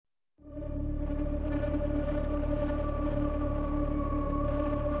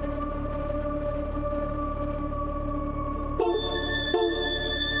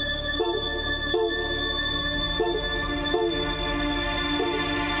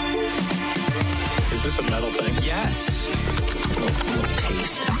Is this a metal thing? Yes. Little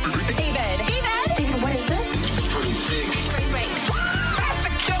taste. David, what is this? Pretty thick. Ring. I have to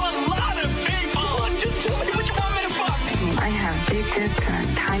kill a lot of people. Just tell me what you want me to fuck. I have big tits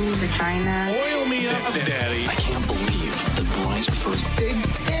and a tiny vagina. Oil me up, Daddy. I can't believe that Bryce prefers big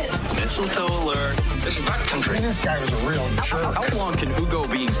tits. Mistletoe alert. This is backcountry. This guy was a real jerk. How long can Hugo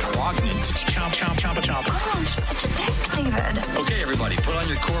be pregnant? Chomp, chomp, chomp, chomp. Oh, I'm just such a dick, David. Okay, everybody, put on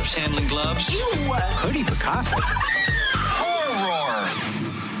your corpse handling gloves. Ew. Hoodie Picasso. Horror.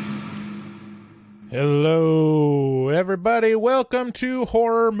 Hello, everybody. Welcome to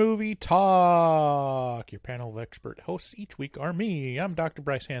Horror Movie Talk. Your panel of expert hosts each week are me. I'm Dr.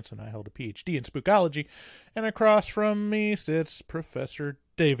 Bryce Hanson. I hold a PhD in spookology. And across from me sits Professor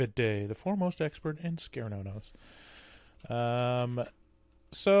David Day, the foremost expert in scare no-nos.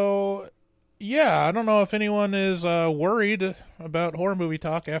 So, yeah, I don't know if anyone is worried about Horror Movie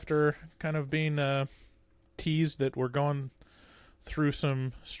Talk after kind of being teased that we're going through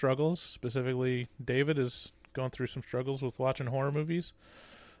some struggles. Specifically, David is going through some struggles with watching horror movies.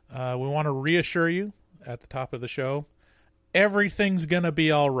 We want to reassure you at the top of the show, everything's going to be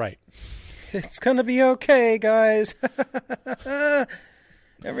all right. It's going to be okay, guys.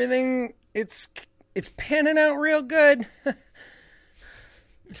 Everything, it's panning out real good.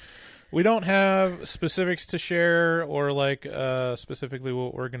 We don't have specifics to share or specifically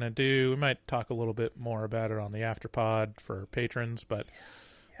what we're going to do. We might talk a little bit more about it on the afterpod for patrons, but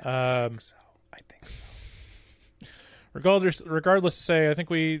I think so. Regardless to say, I think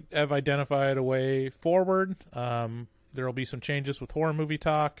we have identified a way forward. There will be some changes with Horror Movie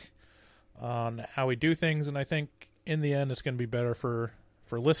Talk on how we do things, and I think in the end it's going to be better for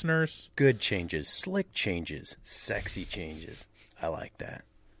listeners. Good changes, slick changes, sexy changes. I like that.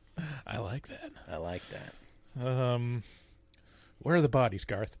 I like that. Where are the bodies,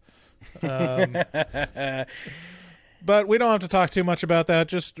 Garth? But we don't have to talk too much about that.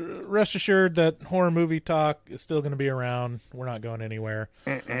 Just rest assured that Horror Movie Talk is still going to be around. We're not going anywhere.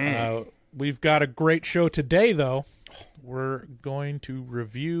 We've got a great show today, though. We're going to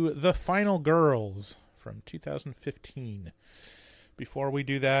review The Final Girls from 2015. Before we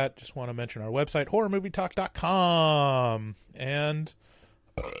do that, just want to mention our website, horrormovietalk.com. And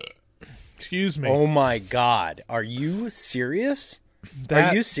excuse me. Oh my God. Are you serious?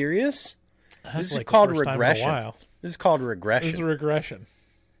 Are you serious? This is called regression. This is called regression. This is regression.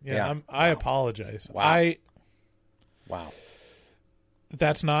 Yeah. I apologize. Wow. Wow.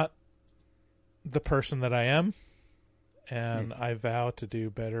 That's not the person that I am. And I vow to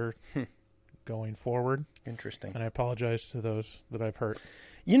do better going forward. Interesting. And I apologize to those that I've hurt.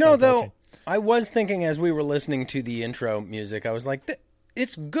 You know, though, I was thinking as we were listening to the intro music, I was like,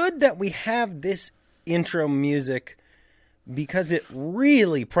 it's good that we have this intro music because it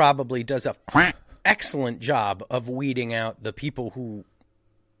really probably does a excellent job of weeding out the people who,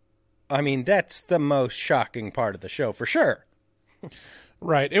 I mean, that's the most shocking part of the show for sure.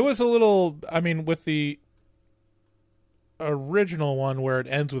 Right. It was a little, I mean, with the original one where it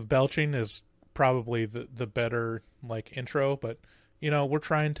ends with belching is probably the better intro, but we're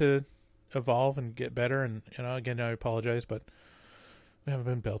trying to evolve and get better, and again, I apologize, but we haven't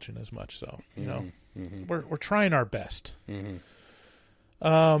been belching as much, so we're trying our best.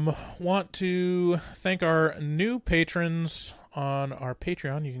 Want to thank our new patrons on our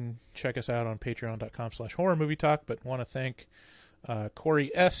Patreon. You can check us out on patreon.com/horrormovietalk, but want to thank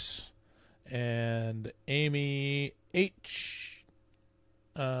Corey S. and Amy H.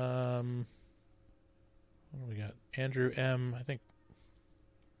 What do we got? Andrew M. I think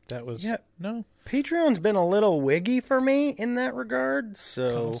that was... Yeah. No? Patreon's been a little wiggy for me in that regard,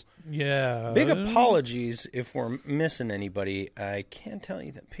 so... Yeah. Big apologies if we're missing anybody. I can tell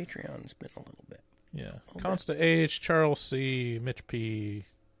you that Patreon's been a little bit. Yeah. Consta H, Charles C, Mitch P,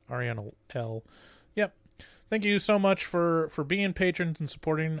 Ariana L. Yep. Thank you so much for being patrons and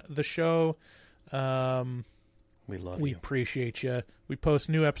supporting the show. We love you. We appreciate you. We post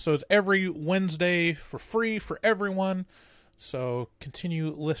new episodes every Wednesday for free for everyone. So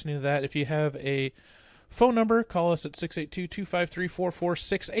continue listening to that. If you have a phone number, call us at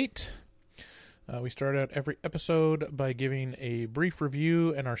 682-253-4468. We start out every episode by giving a brief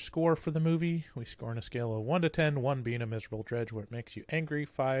review and our score for the movie. We score on a scale of 1 to 10, 1 being a miserable dredge where it makes you angry,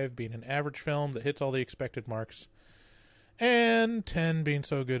 5 being an average film that hits all the expected marks, and 10 being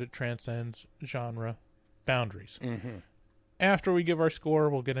so good it transcends genre boundaries. After we give our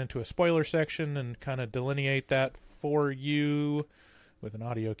score, we'll get into a spoiler section and kind of delineate that for you with an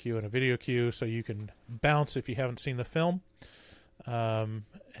audio cue and a video cue so you can bounce if you haven't seen the film. And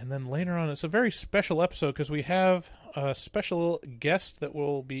then later on, it's a very special episode because we have a special guest that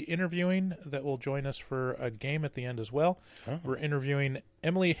we'll be interviewing that will join us for a game at the end as well. Oh. We're interviewing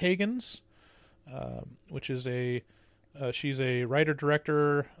Emily Hagins, which is she's a writer,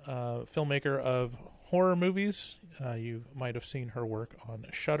 director, filmmaker of horror movies. You might have seen her work on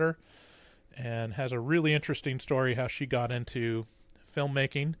Shudder, and has a really interesting story how she got into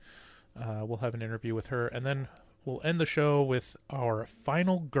filmmaking. We'll have an interview with her, and then we'll end the show with our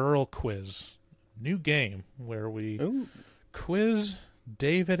final girl quiz. New game where we quiz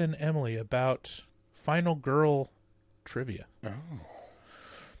David and Emily about final girl trivia. Oh.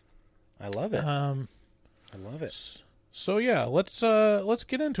 I love it. I love it. So yeah, let's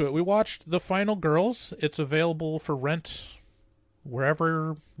get into it. We watched The Final Girls. It's available for rent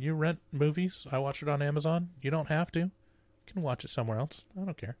wherever you rent movies. I watched it on Amazon. You don't have to. You can watch it somewhere else. I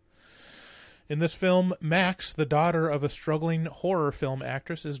don't care. In this film, Max, the daughter of a struggling horror film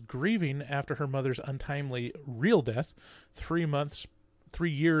actress, is grieving after her mother's untimely real death 3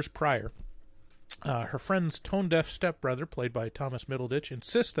 years prior. Her friend's tone-deaf stepbrother, played by Thomas Middleditch,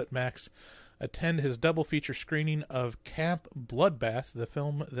 insists that Max attend his double-feature screening of Camp Bloodbath, the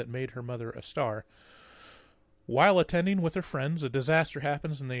film that made her mother a star. While attending with her friends, a disaster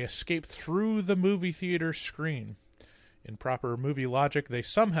happens and they escape through the movie theater screen. In proper movie logic, they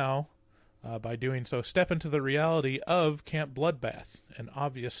somehow, by doing so, step into the reality of Camp Bloodbath, an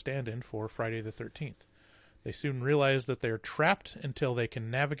obvious stand-in for Friday the 13th. They soon realize that they are trapped until they can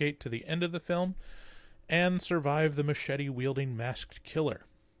navigate to the end of the film and survive the machete-wielding masked killer.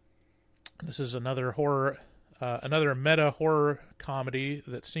 This is another meta horror comedy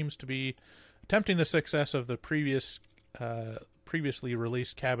that seems to be attempting the success of the previously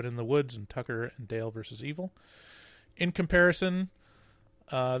released Cabin in the Woods and Tucker and Dale vs. Evil. In comparison,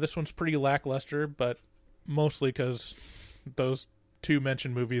 this one's pretty lackluster, but mostly because those two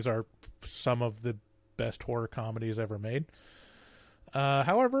mentioned movies are some of the best horror comedies ever made.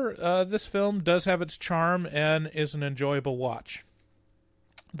 However, this film does have its charm and is an enjoyable watch.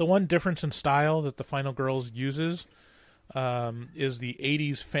 The one difference in style that The Final Girls uses is the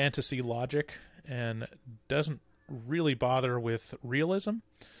 80s fantasy logic and doesn't really bother with realism.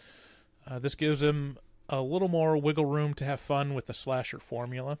 This gives them a little more wiggle room to have fun with the slasher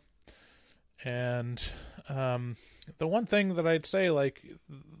formula. And the one thing that I'd say,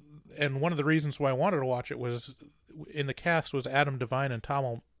 and one of the reasons why I wanted to watch it was in the cast was Adam Devine and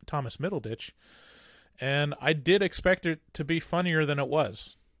Thomas Middleditch, and I did expect it to be funnier than it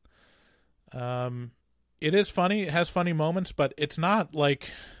was. It is funny, it has funny moments, but it's not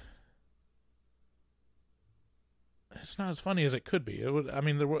as funny as it could be. It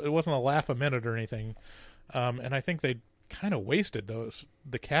wasn't a laugh a minute or anything, and I think they kind of wasted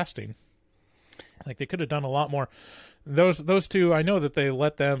the casting. They could have done a lot more. Those two, I know that they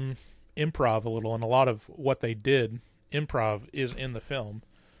let them improv a little, and a lot of what they did, improv, is in the film.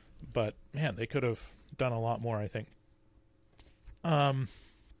 But, man, they could have done a lot more, I think.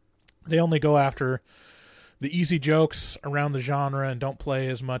 They only go after the easy jokes around the genre and don't play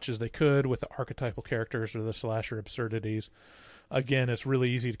as much as they could with the archetypal characters or the slasher absurdities. Again, it's really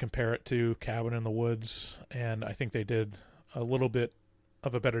easy to compare it to Cabin in the Woods, and I think they did a little bit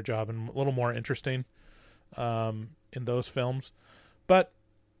of a better job and a little more interesting in those films. But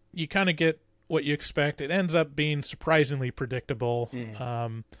you kind of get what you expect. It ends up being surprisingly predictable,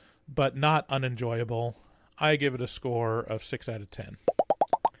 but not unenjoyable. I give it a score of 6 out of 10.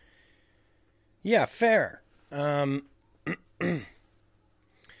 Yeah, fair. As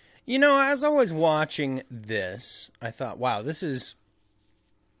I was watching this, I thought, wow, this is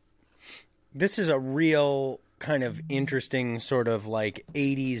a real kind of interesting sort of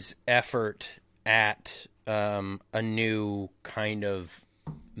 80s effort at a new kind of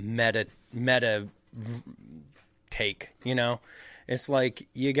meta take, It's like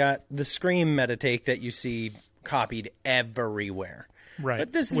you got the Scream meta take that you see copied everywhere. Right.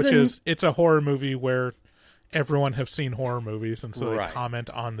 But this it's a horror movie where everyone have seen horror movies, and so right. They comment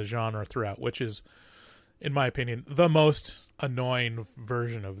on the genre throughout, which is, in my opinion, the most annoying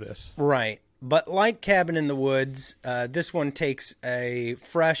version of this. Right. But like Cabin in the Woods, this one takes a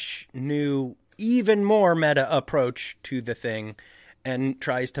fresh, new, even more meta approach to the thing and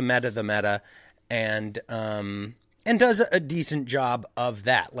tries to meta the meta and does a decent job of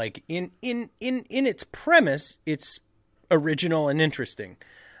that. In its premise, it's original and interesting,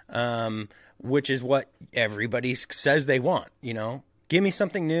 which is what everybody says they want. Give me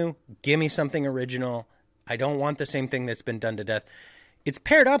something new, give me something original. I don't want the same thing that's been done to death. It's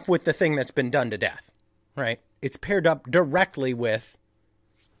paired up with the thing that's been done to death, right? It's paired up directly with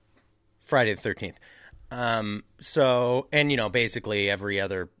Friday the 13th. So, and basically every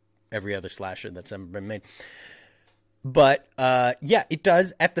other slasher that's ever been made. But yeah, it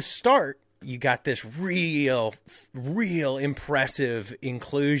does. At the start, you got this real impressive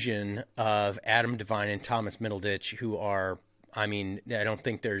inclusion of Adam Devine and Thomas Middleditch, who are, I don't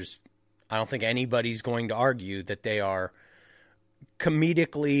think anybody's going to argue that they are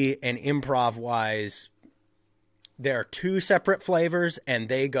comedically and improv-wise. There are two separate flavors, and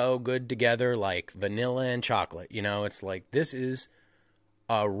they go good together like vanilla and chocolate. It's like this is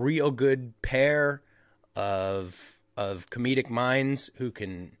a real good pair of comedic minds who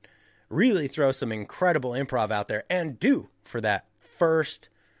can really throw some incredible improv out there and do for that first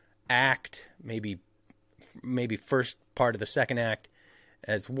act, maybe first part of the second act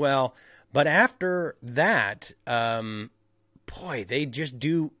as well. But after that, boy, they just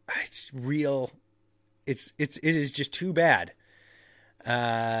do. It's real. It is just too bad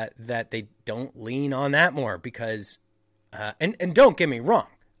that they don't lean on that more because, and don't get me wrong,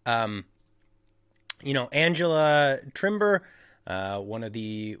 Angela Trimber, one of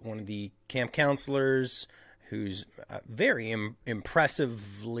the camp counselors, who's a very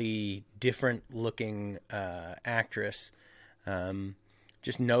impressively different looking actress,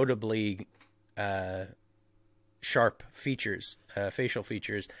 just notably sharp features, facial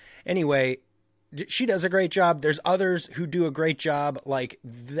features. Anyway, she does a great job. There's others who do a great job. Like,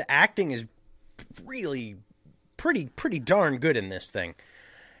 the acting is really pretty darn good in this thing.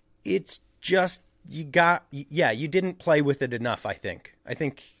 It's just, you didn't play with it enough, I think. I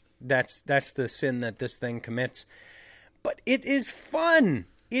think that's the sin that this thing commits. But it is fun.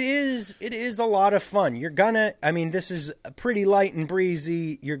 It is a lot of fun. This is pretty light and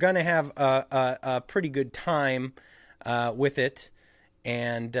breezy. You're gonna have a pretty good time with it.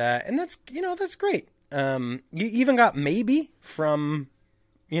 And that's great. You even got Maybe from,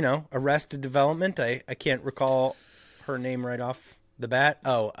 Arrested Development. I can't recall her name right off the bat.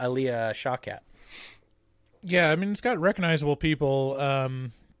 Oh, Aaliyah Shawkat. Yeah, it's got recognizable people.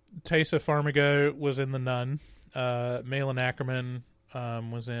 Taissa Farmiga was in The Nun. Malin Ackerman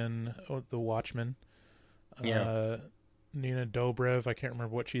was in The Watchmen. Yeah. Nina Dobrev, I can't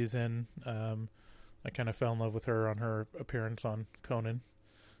remember what she's in. I kind of fell in love with her on her appearance on Conan.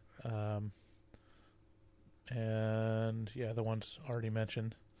 And yeah, the ones already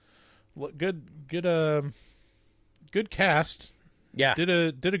mentioned. Good cast. Yeah. Did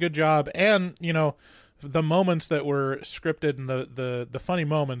a good job. And, the moments that were scripted and the funny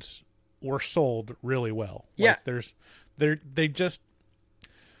moments were sold really well. Yeah. They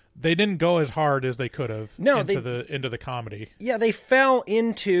didn't go as hard as they could have into the comedy. Yeah, they fell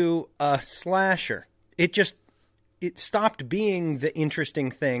into a slasher. It stopped being the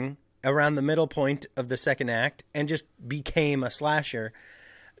interesting thing around the middle point of the second act and just became a slasher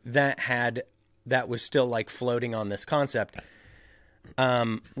that was still like floating on this concept.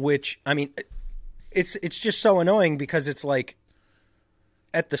 Which, it's just so annoying because it's like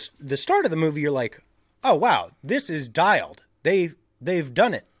at the start of the movie, you're like, oh wow, this is dialed. They've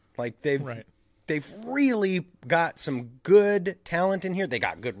done it. Like they've really got some good talent in here. They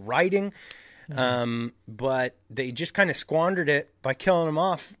got good writing. But they just kind of squandered it by killing them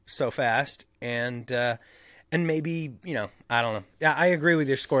off so fast. And maybe, I don't know. Yeah, I agree with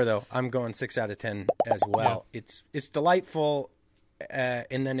your score though. I'm going 6 out of 10 as well. Yeah. It's delightful.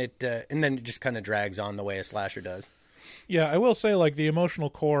 And then it just kind of drags on the way a slasher does. Yeah, I will say, like, the emotional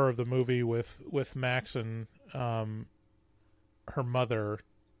core of the movie with Max and her mother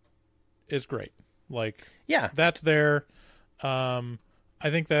is great. Like, yeah, that's there. I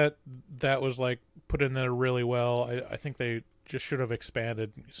think that was like put in there really well. I think they just should have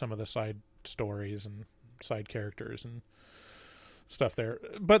expanded some of the side stories and side characters and stuff there.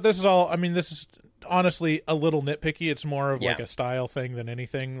 But this is all, this is honestly a little nitpicky. It's more of like a style thing than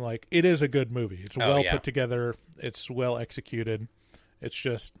anything. Like, it is a good movie. It's well put together. It's well executed. It's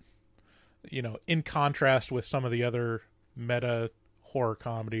just, in contrast with some of the other meta horror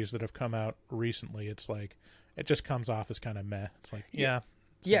comedies that have come out recently, it's like, it just comes off as kind of meh. It's like,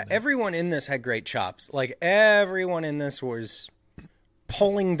 everyone in this had great chops. Like, everyone in this was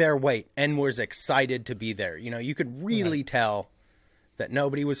pulling their weight and was excited to be there. You could really tell that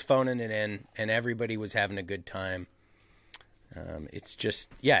nobody was phoning it in and everybody was having a good time. It's just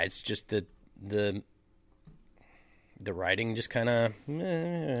the writing just kind of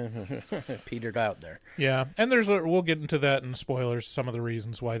petered out there. Yeah, and we'll get into that in spoilers, some of the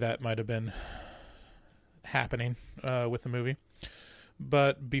reasons why that might have been happening with the movie.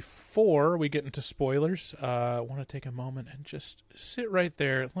 But before we get into spoilers, I want to take a moment and just sit right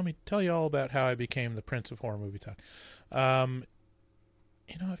there. Let me tell you all about how I became the Prince of Horror Movie Talk.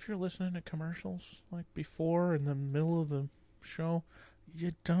 if you're listening to commercials like before in the middle of the show,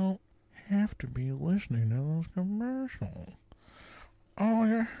 you don't have to be listening to those commercials. Oh,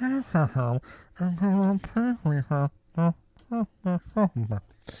 you have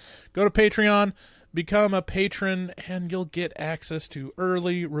Go to Patreon, become a patron, and you'll get access to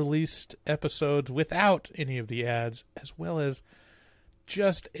early released episodes without any of the ads, as well as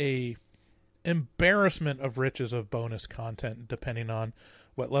just a embarrassment of riches of bonus content, depending on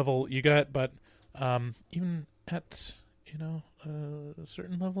what level you got. But even at a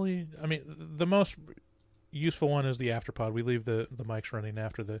certain level, the most useful one is the afterpod. We leave the mics running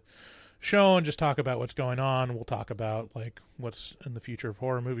after the show and just talk about what's going on. We'll talk about like what's in the future of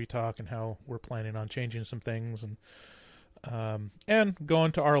horror movie talk and how we're planning on changing some things, and go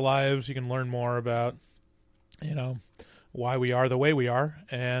into our lives. You can learn more about why we are the way we are,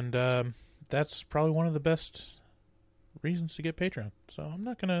 and that's probably one of the best reasons to get Patreon. So I'm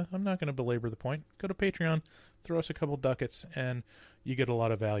not gonna belabor the point. Go to Patreon, throw us a couple ducats, and you get a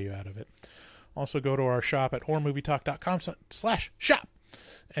lot of value out of it. Also go to our shop at horrormovietalk.com/shop,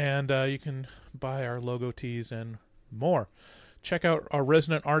 and you can buy our logo tees and more. Check out our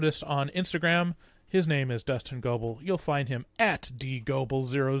resident artist on Instagram. His name is Dustin Goebel. You'll find him at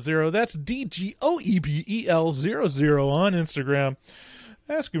dgoebel00. That's DGOEBEL00 on Instagram.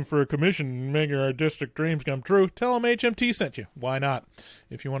 Ask him for a commission, make your artistic dreams come true. Tell him HMT sent you. Why not?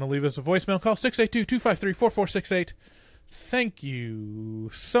 If you want to leave us a voicemail, call 682-253-4468. Thank you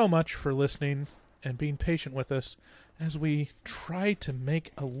so much for listening and being patient with us as we try to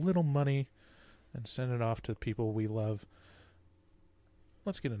make a little money and send it off to people we love.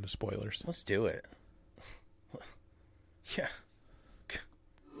 Let's get into spoilers. Let's do it. Yeah.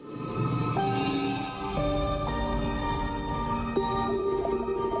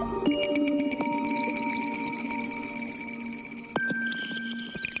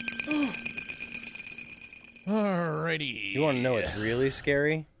 Alrighty. You want to know what's really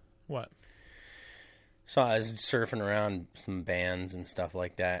scary? What? So I was surfing around some bands and stuff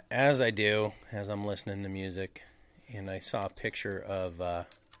like that, as I do, as I'm listening to music, and I saw a picture of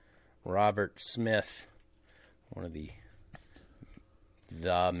Robert Smith, one of the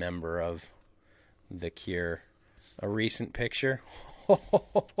member of The Cure. A recent picture.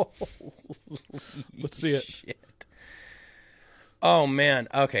 Let's see it. Shit. Oh, man.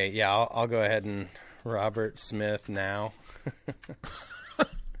 Okay, yeah, I'll go ahead and Robert Smith now.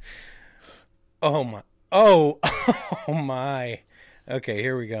 Oh, my. Oh, oh, my. Okay,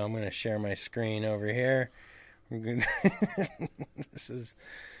 here we go. I'm going to share my screen over here. We're gonna this is...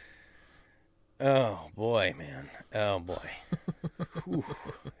 Oh, boy, man. Oh, boy. Whew.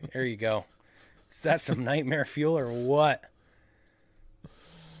 There you go. Is that some nightmare fuel or what?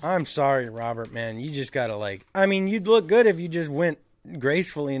 I'm sorry, Robert, man. You just got to, you'd look good if you just went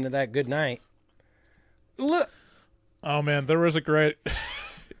gracefully into that good night. Look. Oh, man, there was a great...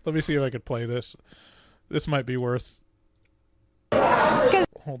 Let me see if I could play this. This might be worth...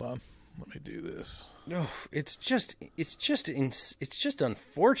 Hold on. Let me do this. Oh, it's just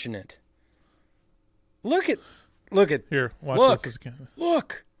unfortunate. Look at Here, watch look, this again.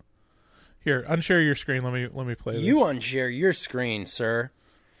 Look. Here, unshare your screen. Let me play this. You unshare your screen, sir.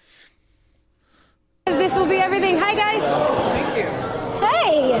 This will be everything. Hi, guys. Thank you.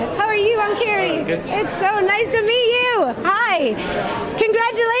 Hey, how are you? I'm Carrie. Good. It's so nice to meet you. Hi.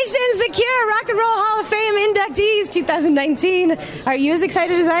 Congratulations, The Cure Rock and Roll Hall of Fame inductees 2019. Are you as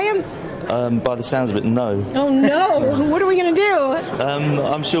excited as I am? By the sounds of it, no. Oh, no. What are we going to do?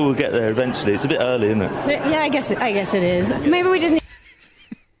 I'm sure we'll get there eventually. It's a bit early, isn't it? Yeah, I guess it is. Maybe we just need...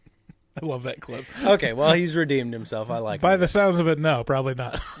 I love that clip. Okay, well, he's redeemed himself. I like By it. the sounds of it, no, probably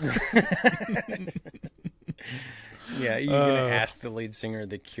not. Yeah, you're going to ask the lead singer of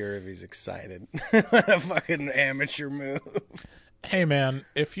The Cure if he's excited. What a fucking amateur move. Hey, man,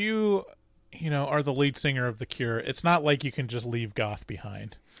 if you are the lead singer of The Cure, it's not like you can just leave goth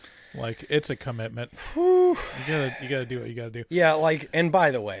behind. Like, it's a commitment. You gotta do what you gotta do. Yeah, and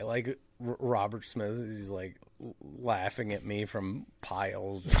by the way, Robert Smith is laughing at me from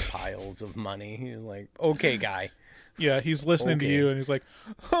piles and piles of money. He's like, okay, guy. Yeah, he's listening to you and he's like,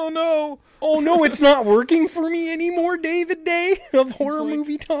 oh no, it's not working for me anymore, David Day of Horror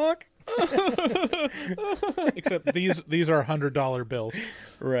Movie Talk. Except these are $100 bills.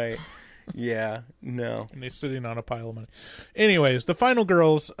 Right. Yeah, no. And he's sitting on a pile of money. Anyways, The Final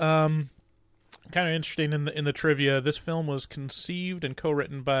Girls, kind of interesting in the trivia. This film was conceived and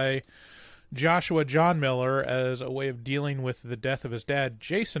co-written by Joshua John Miller as a way of dealing with the death of his dad,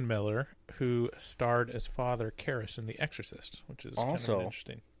 Jason Miller, who starred as Father Karras in The Exorcist, which is kind of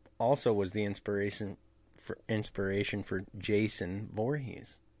interesting. Also was the inspiration for inspiration for Jason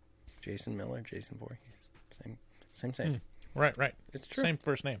Voorhees. Jason Miller, Jason Voorhees. Same. Right. It's true. Same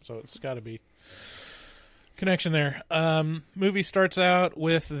first name, so it's got to be connection there. Movie starts out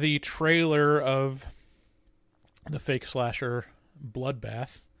with the trailer of the fake slasher Camp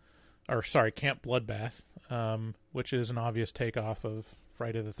Bloodbath, which is an obvious takeoff of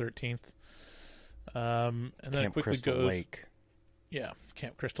Friday the 13th. And then Camp it quickly Crystal goes... Lake. Yeah,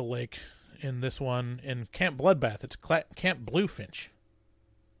 Camp Crystal Lake in this one. In Camp Bloodbath, it's Camp Bluefinch.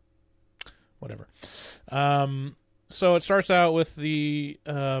 Whatever. So it starts out with the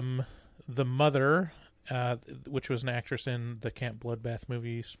mother, which was an actress in the Camp Bloodbath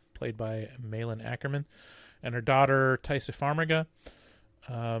movies, played by Malin Ackerman, and her daughter, Taisa Farmiga.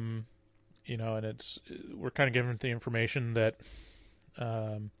 And we're kind of given the information that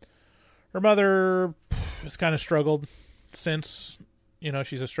her mother has kind of struggled since,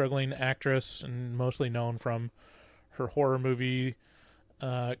 she's a struggling actress and mostly known from her horror movie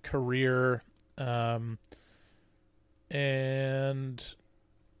career. And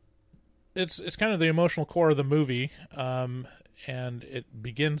it's kind of the emotional core of the movie. And it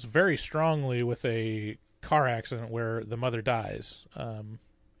begins very strongly with a car accident where the mother dies,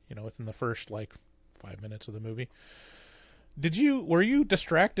 within the first 5 minutes of the movie. Were you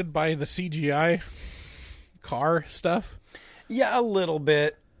distracted by the CGI car stuff? Yeah, a little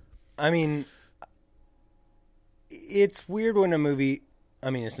bit. I mean, it's weird when a movie... I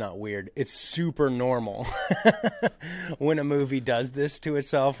mean, it's not weird. It's super normal when a movie does this to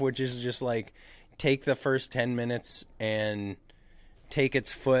itself, which is just take the first 10 minutes and take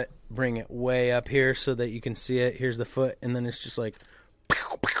its foot, bring it way up here so that you can see it. Here's the foot. And then it's just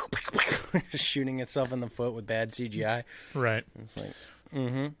just shooting itself in the foot with bad CGI. Right. It's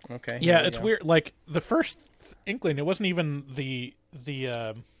okay. Yeah, it's weird. The first inkling, it wasn't even the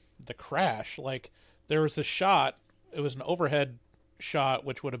crash. There was this shot. It was an overhead shot,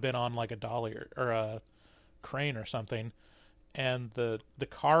 which would have been on a dolly or a crane or something, and the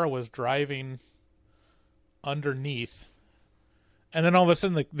car was driving underneath, and then all of a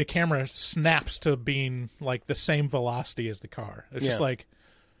sudden the camera snaps to being the same velocity as the car. It's just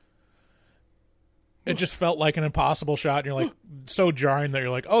it just felt like an impossible shot, and you're so jarring that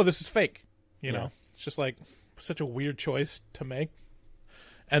you're oh, this is fake. It's just such a weird choice to make.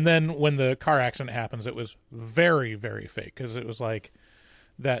 And then when the car accident happens, it was very, very fake, because it was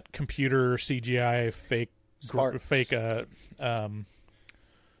that computer CGI fake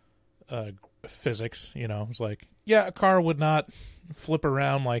physics. It was a car would not flip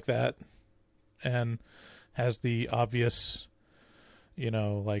around like that, and has the obvious,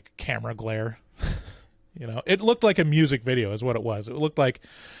 camera glare. It looked like a music video is what it was. It looked like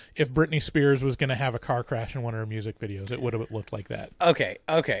if Britney Spears was going to have a car crash in one of her music videos, it would have looked like that. Okay.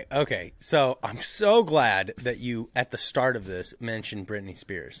 So I'm so glad that you, at the start of this, mentioned Britney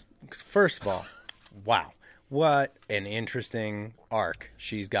Spears. First of all, wow, what an interesting arc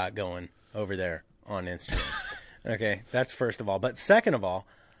she's got going over there on Instagram. Okay, that's first of all. But second of all,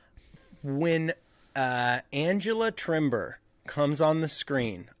 when Angela Trimber comes on the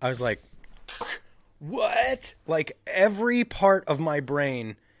screen, I was like... What? Every part of my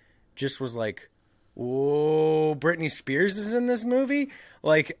brain just was whoa, Britney Spears is in this movie?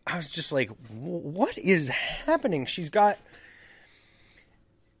 I was just what is happening? She's got...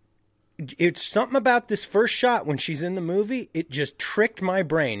 It's something about this first shot when she's in the movie. It just tricked my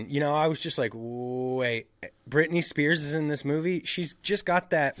brain. I was just wait, Britney Spears is in this movie? She's just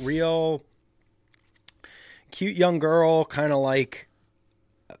got that real cute young girl kind of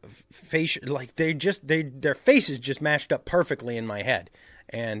face, their faces just matched up perfectly in my head,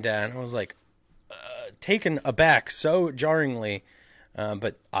 and I was taken aback so jarringly,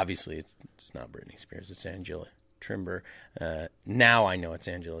 but obviously it's not Britney Spears, it's Angela Trimber. Now I know it's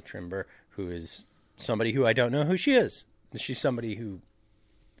Angela Trimber, who is somebody who I don't know who she is. She's somebody who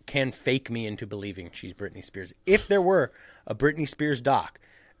can fake me into believing she's Britney Spears. If there were a Britney Spears doc,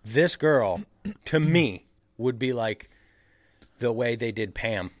 this girl to me would be the way they did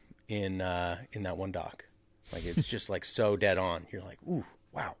Pam in that one doc. It's just so dead on. You're ooh,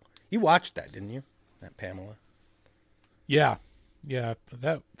 wow. You watched that, didn't you? That Pamela. Yeah.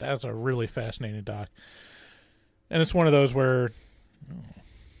 That's a really fascinating doc. And it's one of those where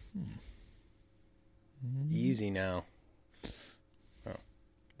easy now. Oh.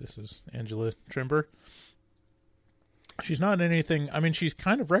 This is Angela Trimber. She's not in anything. I mean, she's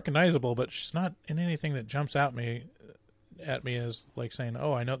kind of recognizable, but she's not in anything that jumps at me as saying,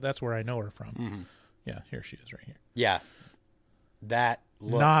 "Oh, I know that's where I know her from." Mm-hmm. Yeah, here she is, right here. Yeah, that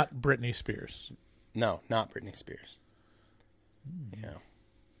look. Not Britney Spears. No, not Britney Spears. Yeah.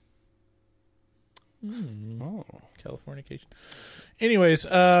 Californication. Anyways,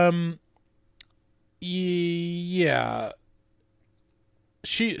 yeah.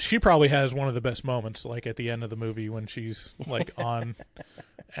 She probably has one of the best moments, like at the end of the movie when she's like on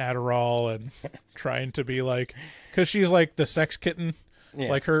Adderall and trying to be like, because she's like the sex kitten. Yeah.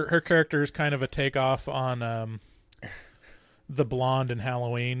 Like her character is kind of a takeoff on the blonde in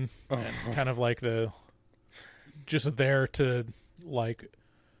Halloween, and kind of like just there to like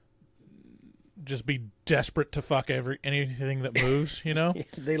just be desperate to fuck anything that moves, you know?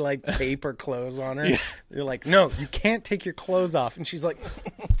 They like tape her clothes on her. Yeah. They're like, no, you can't take your clothes off, and she's like,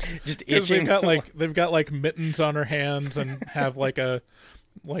 just itching. They've got like mittens on her hands and have like a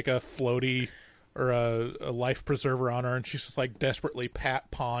floaty or a life preserver on her, and she's just like desperately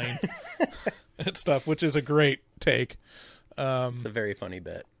pawing and stuff, which is a great take. It's a very funny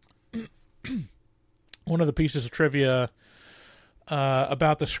bit. One of the pieces of trivia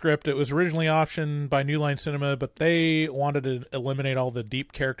about the script, it was originally optioned by New Line Cinema, but they wanted to eliminate all the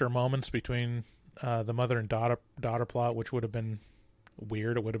deep character moments between the mother and daughter plot, which would have been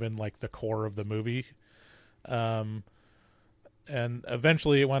weird. It would have been like the core of the movie. And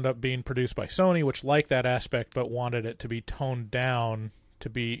eventually it wound up being produced by Sony, which liked that aspect but wanted it to be toned down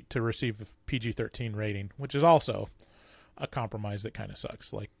to receive a PG-13 rating, which is also a compromise that kind of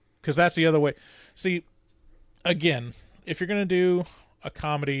sucks. Like, because that's the other way. See, again, if you're going to do a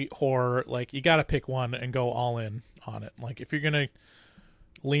comedy horror, like, you got to pick one and go all in on it. Like, if you're going to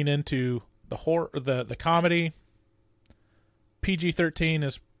lean into the horror, the comedy, PG-13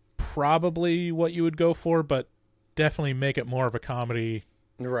 is probably what you would go for, but definitely make it more of a comedy,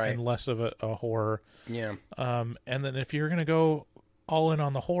 right, and less of a horror. Yeah. And then if you're going to go all in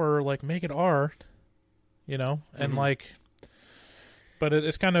on the horror, like, make it R, you know? And like, but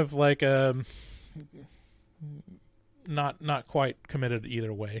it's kind of like not quite committed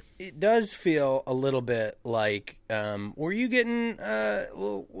either way. It does feel a little bit like, were you getting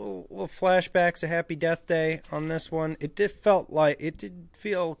little flashbacks of Happy Death Day on this one? It did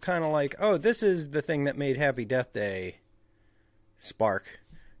feel kind of like, oh, this is the thing that made Happy Death Day spark,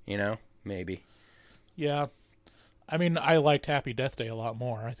 you know? Maybe. Yeah. I mean, I liked Happy Death Day a lot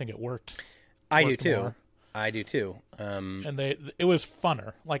more. I think it worked. I do too. More. I do too. And it was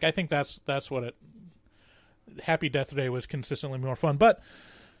funner. Like, I think that's what it. Happy Death Day was consistently more fun, but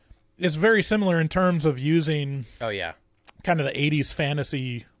it's very similar in terms of using. Oh yeah. Kind of the 80s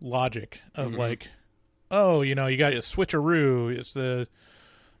fantasy logic of like, oh, you know, you got a switcheroo. It's the,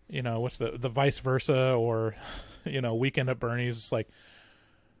 you know, what's the vice versa, or, you know, Weekend at Bernie's. It's like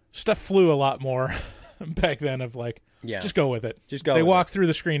stuff flew a lot more back then. Of like, yeah, just go with it. Just go. They walk through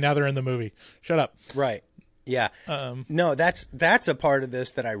the screen. Now they're in the movie. Shut up. Right. Yeah. No, that's a part of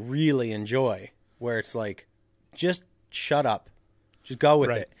this that I really enjoy, where it's like, just shut up, just go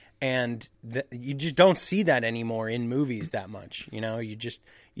with it. And you just don't see that anymore in movies that much. You know, you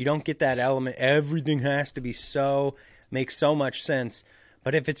don't get that element. Everything has to make so much sense.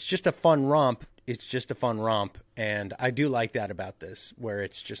 But if it's just a fun romp, it's just a fun romp. And I do like that about this, where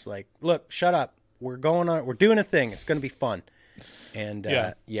it's just like, look, shut up. We're doing a thing. It's going to be fun. And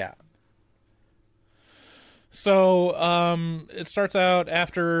yeah. So it starts out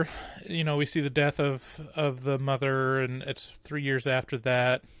after, you know, we see the death of the mother, and it's 3 years after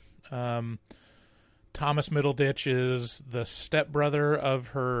that. Thomas Middleditch is the stepbrother of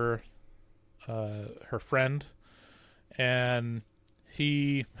her friend, and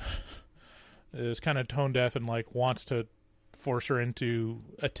he is kind of tone deaf and like wants to force her into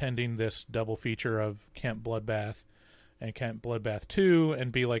attending this double feature of Camp Bloodbath and Camp Bloodbath 2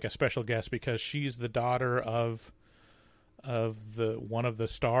 and be like a special guest because she's the daughter of the one of the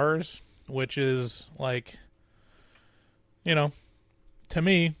stars, which is like, you know, to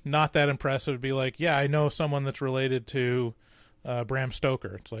me, not that impressive. To be like, yeah, I know someone that's related to Bram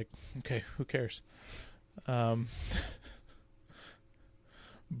Stoker. It's like, okay, who cares?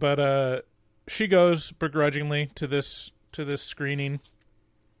 But she goes begrudgingly to this screening,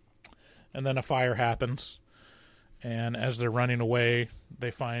 and then a fire happens. And as they're running away,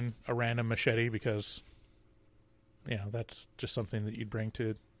 they find a random machete because, you know, that's just something that you'd bring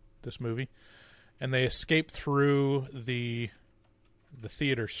to this movie. And they escape through the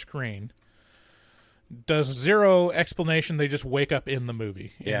theater screen. Does zero explanation. They just wake up in the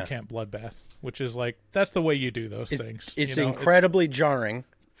movie in Camp Bloodbath, which is like, that's the way you do those things. It's incredibly jarring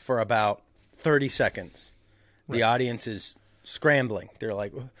for about 30 seconds. Right. The audience is scrambling. They're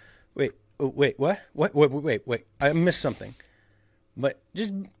like, wait, what? Wait, I missed something. But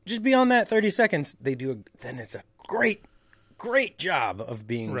just beyond that 30 seconds, then it's a great job of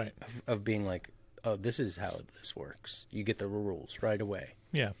being of being like, oh, this is how this works. You get the rules right away.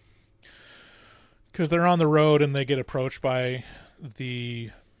 Yeah. because they're on the road and they get approached by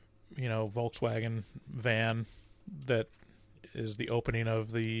the, Volkswagen van that is the opening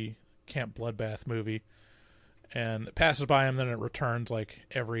of the Camp Bloodbath movie, and it passes by them. Then it returns like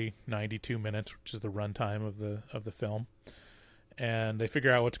every 92 minutes, which is the runtime of the film, and they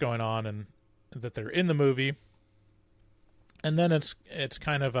figure out what's going on and that they're in the movie. And then it's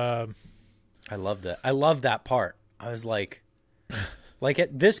kind of I loved it. I love that part. I was like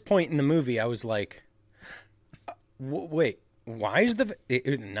at this point in the movie, I was like, wait, why is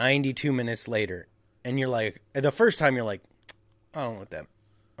 92 minutes later? And you're like, the first time you're like, I don't want that.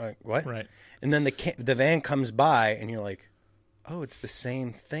 Like, what? Right. And then the van comes by and you're like, oh, it's the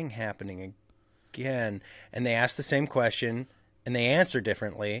same thing happening again. And they ask the same question and they answer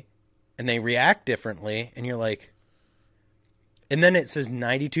differently and they react differently. And you're like, and then it says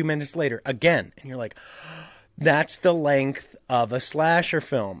 92 minutes later again. And you're like, that's the length of a slasher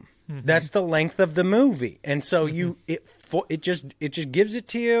film. Mm-hmm. That's the length of the movie. And so it just gives it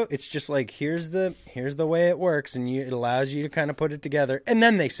to you. It's just like, here's the way it works. And it allows you to kind of put it together. And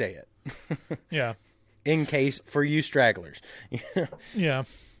then they say it. Yeah. In case for you stragglers. Yeah.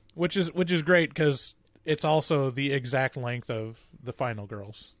 Which is great because it's also the exact length of the Final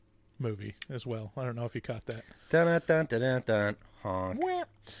Girls movie as well. I don't know if you caught that. Dun, dun, dun, dun, dun, honk.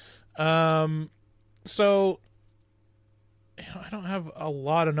 So I don't have a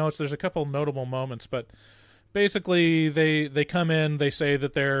lot of notes. There's a couple notable moments, but basically they come in, they say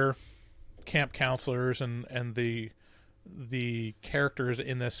that they're camp counselors, and the characters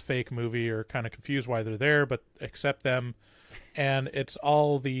in this fake movie are kind of confused why they're there, but accept them. And it's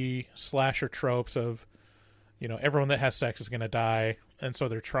all the slasher tropes of, everyone that has sex is going to die. And so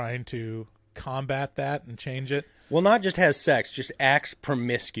they're trying to combat that and change it. Well, not just has sex, just acts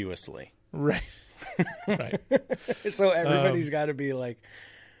promiscuously. Right. Right. So everybody's got to be like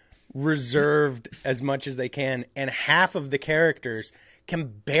reserved as much as they can. And half of the characters can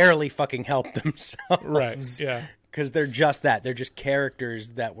barely fucking help themselves. Right. Yeah. Because they're just that. They're just characters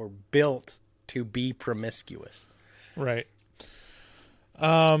that were built to be promiscuous. Right.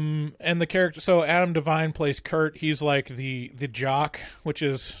 And the character, so Adam Devine plays Kurt. He's like the jock, which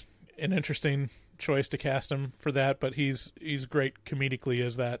is an interesting choice to cast him for that, but he's great comedically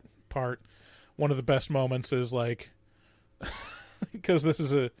as that part. One of the best moments is like, because this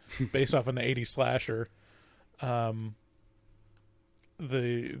is based off an 80s slasher,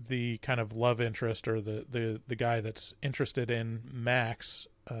 the kind of love interest, or the guy that's interested in Max,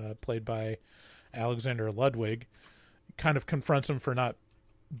 played by Alexander Ludwig, kind of confronts him for not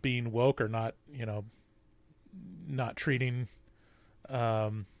being woke, or not treating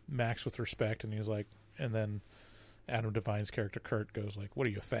Max with respect, and he's like, and then Adam Devine's character Kurt goes like, "What are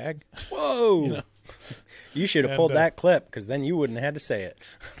you, a fag?" Whoa! You should have pulled that clip, because then you wouldn't have had to say it.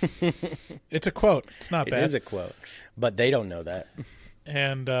 It's a quote. It's not bad. It is a quote, but they don't know that.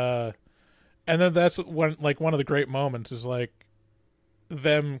 And then that's one of the great moments is like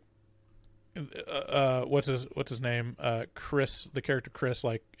them. What's his name? Chris, the character Chris,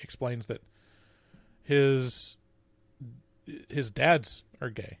 like explains that his dads are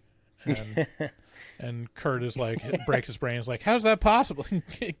gay, and Kurt is like, breaks his brain. Is like, how's that possible?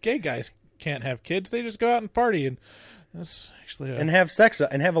 Gay guys can't have kids. They just go out and party, and that's actually and have sex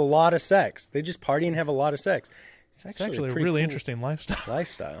and have a lot of sex. They just party and have a lot of sex. It's actually a really cool interesting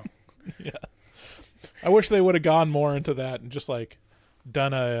lifestyle. Yeah, I wish they would have gone more into that and just like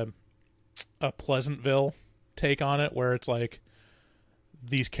done a Pleasantville take on it, where it's like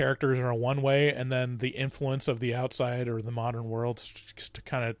these characters are one way, and then the influence of the outside or the modern world just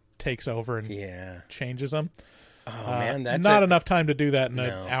kind of takes over and changes them. Oh man, that's not enough time to do that in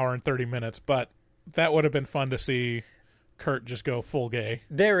an hour and 30 minutes, but that would have been fun to see Kurt just go full gay.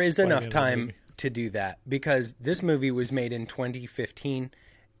 There is enough time to do that, because this movie was made in 2015,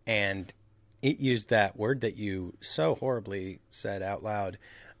 and it used that word that you so horribly said out loud.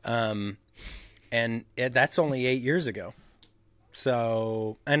 And that's only 8 years ago.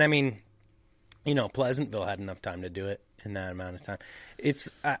 So, and I mean, Pleasantville had enough time to do it in that amount of time.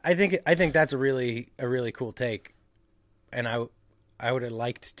 I think that's a really cool take. And I would have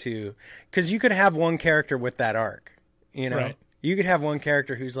liked to, because you could have one character with that arc, Right. You could have one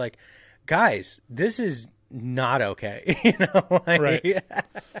character who's like, guys, this is not okay, Right.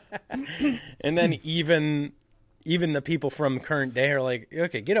 And then even the people from current day are like,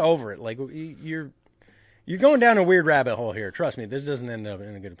 okay, get over it. Like, you're going down a weird rabbit hole here. Trust me, this doesn't end up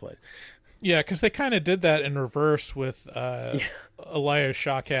in a good place. Yeah, because they kind of did that in reverse with Elia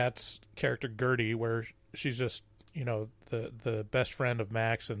Shawkat's character Gertie, where she's just, the best friend of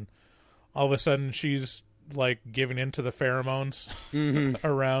Max, and all of a sudden she's like giving into the pheromones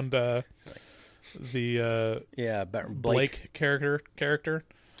around the Blake character,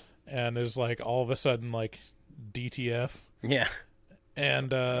 and is like all of a sudden like DTF. Yeah.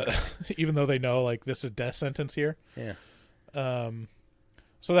 And even though they know like this is a death sentence here. Yeah.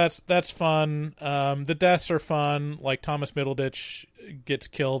 So that's fun. The deaths are fun. Like Thomas Middleditch gets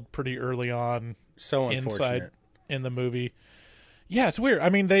killed pretty early on. So unfortunate. In the movie. Yeah, it's weird. I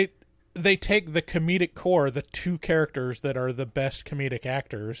mean, they take the comedic core, the two characters that are the best comedic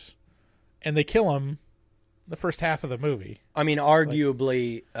actors, and they kill them the first half of the movie. I mean,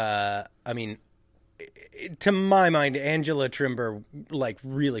 arguably, to my mind, Angela Trimber like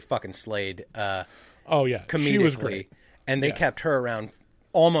really fucking slayed. Oh yeah, comedically, she was great, and they kept her around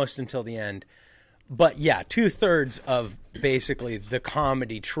almost until the end. But yeah, 2/3 of basically the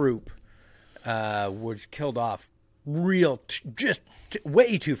comedy troupe was killed off way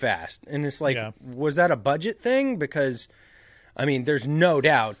too fast. And it's like, was that a budget thing? Because, I mean, there's no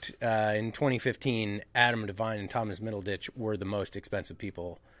doubt in 2015, Adam Devine and Thomas Middleditch were the most expensive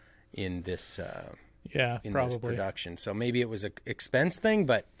people in this this production. So maybe it was an expense thing,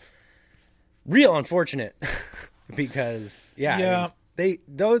 but real unfortunate because, I mean,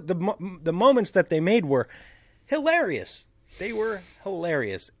 the moments that they made were hilarious. They were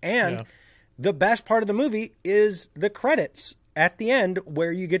hilarious. And the best part of the movie is the credits at the end,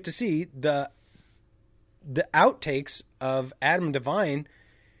 where you get to see the outtakes of Adam Devine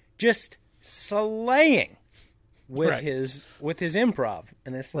just slaying with his improv.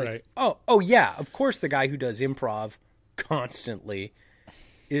 And it's like, oh yeah, of course the guy who does improv constantly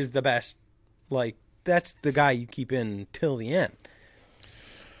is the best. Like, that's the guy you keep in till the end.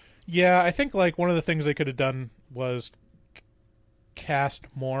 Yeah, I think like one of the things they could have done was cast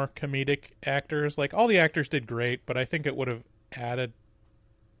more comedic actors. Like, all the actors did great, but I think it would have added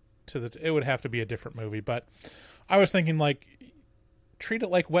to it would have to be a different movie. But I was thinking, like, treat it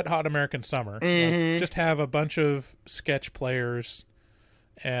like Wet Hot American Summer. Like, just have a bunch of sketch players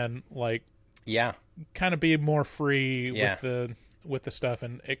and like kind of be more free with the stuff,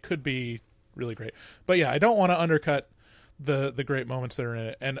 and it could be really great. But yeah, I don't want to undercut the great moments that are in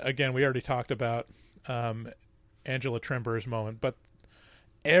it. And again, we already talked about Angela Trimber's moment, but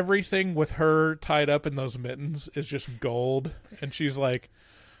everything with her tied up in those mittens is just gold, and she's like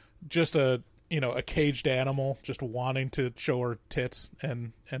just a caged animal just wanting to show her tits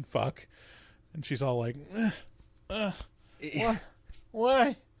and fuck, and she's all like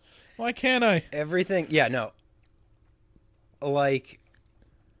why can't I? Everything I'm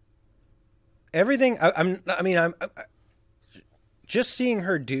just seeing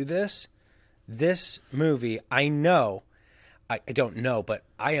her do this movie. I don't know, but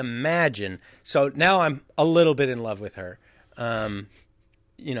I imagine. So now I'm a little bit in love with her,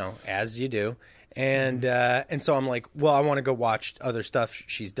 as you do. And so I'm like, well, I want to go watch other stuff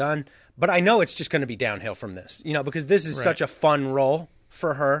she's done, but I know it's just going to be downhill from this, because this is such a fun role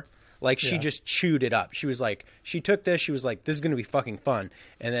for her. Like, she just chewed it up. She was like, she took this, she was like, this is going to be fucking fun.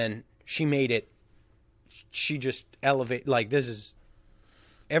 And then she made it, she just elevate, like, this is,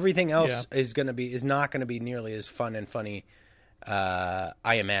 everything else is not going to be nearly as fun and funny. I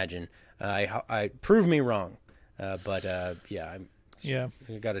imagine. I prove me wrong. But I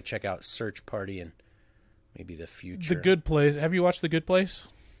got to check out Search Party and maybe The Future. The Good Place. Have you watched The Good Place?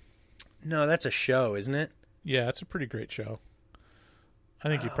 No, that's a show, isn't it? Yeah, it's a pretty great show. I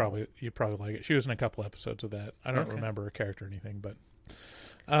think you probably like it. She was in a couple episodes of that. I don't remember her character or anything, but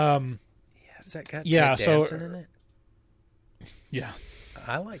does that got Ted Danson in it? Yeah,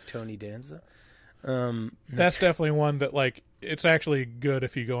 I like Tony Danza. That's definitely one that, like, it's actually good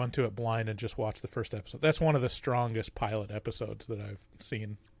if you go into it blind and just watch the first episode. That's one of the strongest pilot episodes that I've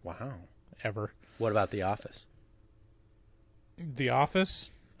seen. Wow, ever. What about The Office? The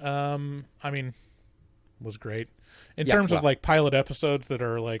Office, was great. In terms of like pilot episodes that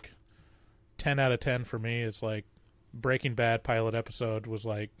are like 10 out of 10 for me, it's like Breaking Bad pilot episode was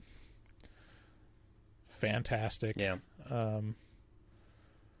like fantastic. Yeah.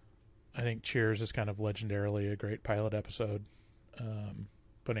 I think Cheers is kind of legendarily a great pilot episode.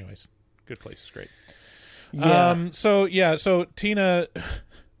 But anyways, Good Place is great. Yeah. So Tina,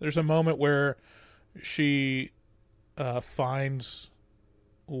 there's a moment where she finds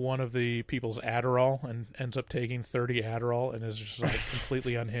one of the people's Adderall and ends up taking 30 Adderall and is just like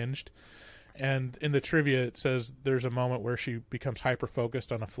completely unhinged. And in the trivia, it says there's a moment where she becomes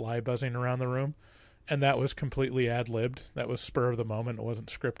hyper-focused on a fly buzzing around the room. And that was completely ad-libbed. That was spur of the moment. It wasn't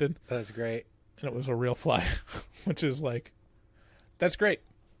scripted. That's great. And it was a real fly, which is like, that's great.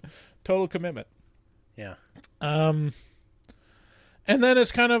 Total commitment. Yeah. And then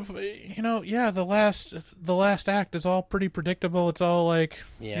it's kind of, the last act is all pretty predictable. It's all like,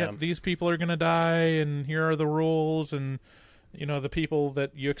 these people are going to die, and here are the rules, and, the people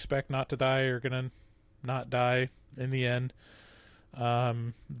that you expect not to die are going to not die in the end.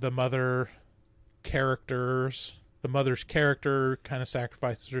 The mother's character kind of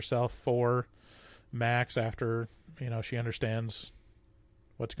sacrifices herself for Max after, she understands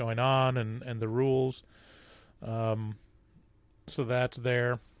what's going on and the rules. So that's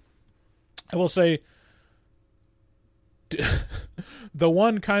there. I will say the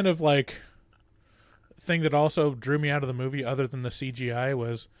one kind of like thing that also drew me out of the movie other than the CGI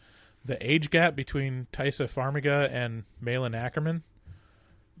was the age gap between Taissa Farmiga and Malin Ackerman.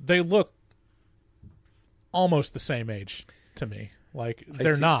 They look almost the same age to me. Like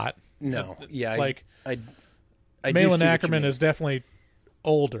they're not. No. Yeah. Like I Malin Ackerman is definitely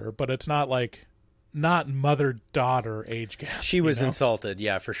older, but it's not like not mother-daughter age gap. She was insulted,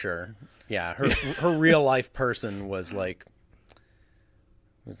 yeah, for sure. Yeah, her real life person was like,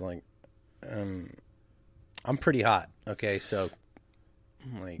 I'm pretty hot. Okay, so,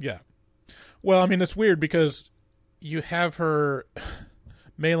 yeah. Well, I mean, it's weird because you have her,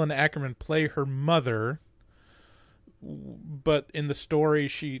 Malin Ackerman, play her mother, but in the story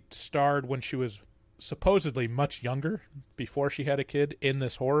she starred when she was supposedly much younger, before she had a kid in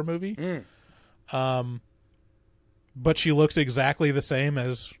this horror movie. But she looks exactly the same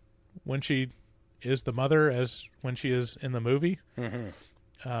as when she is the mother as when she is in the movie.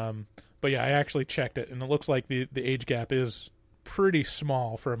 But yeah, I actually checked it, and it looks like the age gap is pretty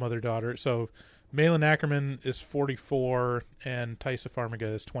small for a mother-daughter. So Malin Ackerman is 44 and Taissa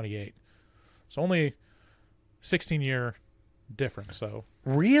Farmiga is 28. So only 16-year difference. So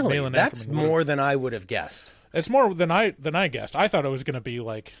really, Malin that's Ackerman more than I would have guessed. It's more than I guessed. I thought it was going to be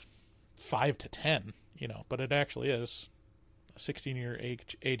like 5 to 10, but it actually is a 16-year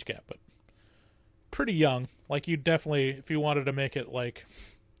age gap, but pretty young. Like, you definitely, if you wanted to make it like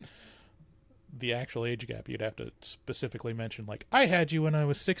the actual age gap, you'd have to specifically mention, like, I had you when I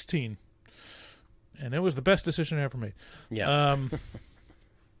was 16, and it was the best decision I ever made. Yeah.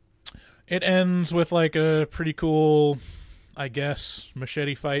 It ends with like a pretty cool, I guess,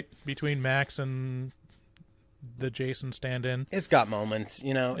 machete fight between Max and the Jason stand-in. It's got moments,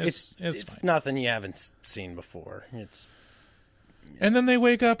 It's fine. nothing you haven't seen before. And then they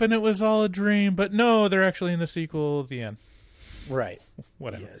wake up and it was all a dream, but no, they're actually in the sequel at the end. Right.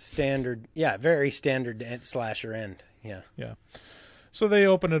 Whatever. Yeah, standard. Yeah, very standard slasher end. Yeah. Yeah. So they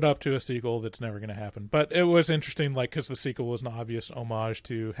open it up to a sequel that's never going to happen. But it was interesting, like, because the sequel was an obvious homage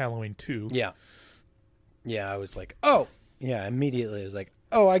to Halloween 2. Yeah. Yeah, I was like, oh. Yeah, immediately I was like,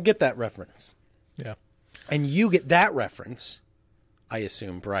 oh, I get that reference. Yeah. And you get that reference, I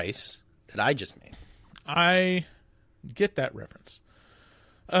assume, Bryce, that I just made. I get that reference.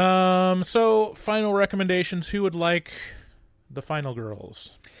 So, final recommendations. Who would like the Final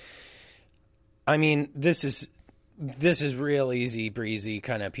Girls? I mean, this is real easy breezy,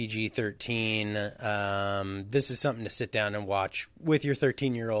 kind of PG-13. This is something to sit down and watch with your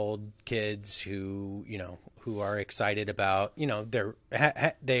 13-year-old kids who are excited about,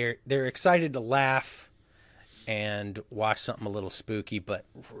 they're excited to laugh and watch something a little spooky, but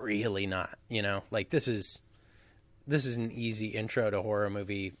really not, like this is an easy intro to horror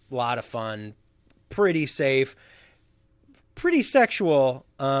movie. A lot of fun, pretty safe, pretty sexual,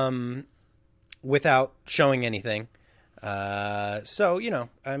 without showing anything. So,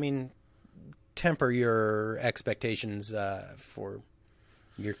 I mean, temper your expectations, for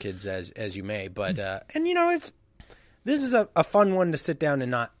your kids as you may, but, this is a fun one to sit down and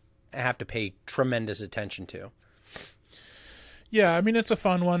not have to pay tremendous attention to. Yeah, I mean, it's a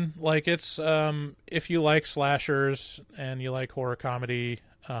fun one. Like, it's, if you like slashers and you like horror comedy,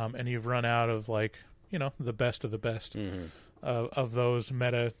 and you've run out of, like, the best of the best of those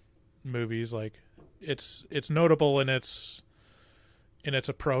meta movies, like, it's notable in its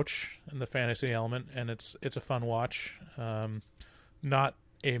approach and the fantasy element, and it's a fun watch. Not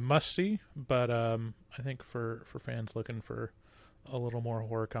a must-see, but I think for fans looking for a little more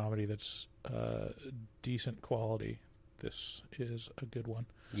horror comedy that's decent quality, this is a good one.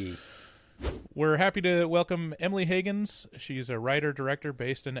 Yeah. We're happy to welcome Emily Hagins. She's a writer-director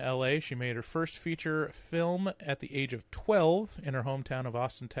based in L.A. She made her first feature film at the age of 12 in her hometown of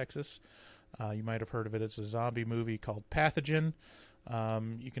Austin, Texas. You might have heard of it. It's a zombie movie called Pathogen.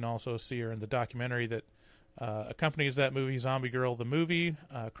 You can also see her in the documentary that accompanies that movie, Zombie Girl the Movie,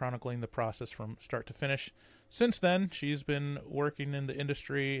 chronicling the process from start to finish. Since then, she's been working in the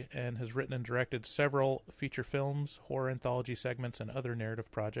industry and has written and directed several feature films, horror anthology segments, and other narrative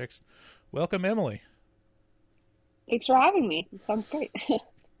projects. Welcome, Emily. Thanks for having me. It sounds great.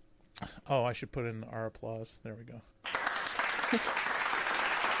 Oh, I should put in our applause. There we go.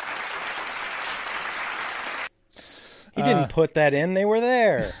 He didn't put that in. They were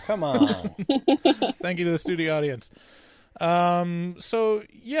there. Come on. Thank you to the studio audience. So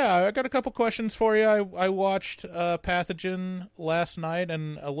yeah, I got a couple questions for you. I watched Pathogen last night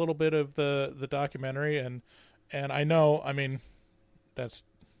and a little bit of the documentary, and I know, I mean, that's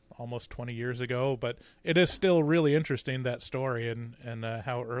almost 20 years ago, but it is still really interesting, that story, and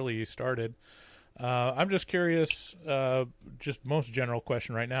how early you started. I'm just curious, just most general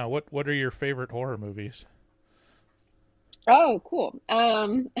question right now. What are your favorite horror movies? Oh, cool. I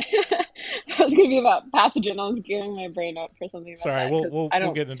was going to be about Pathogen. I was gearing my brain up for something about Sorry, that. we'll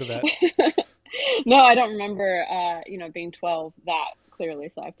get into that. No, I don't remember, being 12 that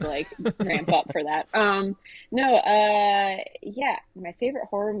clearly, so I have to, like, ramp up for that. Yeah, my favorite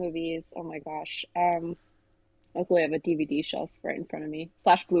horror movies, oh my gosh. Luckily I have a DVD shelf right in front of me,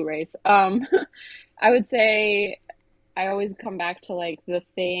 / Blu-rays. I would say I always come back to, like, The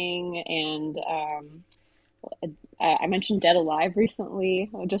Thing, and I mentioned Dead Alive recently.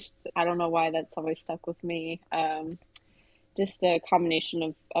 I don't know why that's always stuck with me. Just a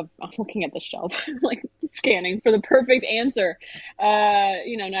combination of I'm looking at the shelf, like scanning for the perfect answer. Night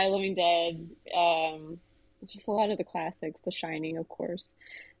of the Living Dead, just a lot of the classics, The Shining, of course.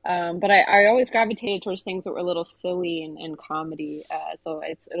 But I always gravitated towards things that were a little silly and comedy. So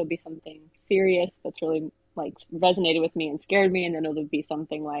it'll be something serious that's really, like, resonated with me and scared me, and then it'll be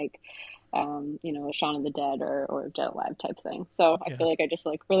something like, a Shaun of the Dead or Dead Alive type thing. So I feel like I just,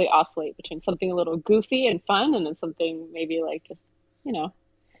 like, really oscillate between something a little goofy and fun, and then something maybe like just,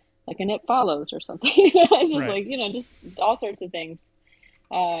 like an It Follows or something. It's just right. Like, just all sorts of things.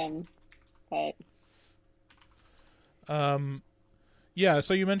 Yeah,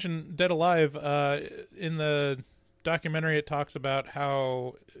 so you mentioned Dead Alive. In the documentary, it talks about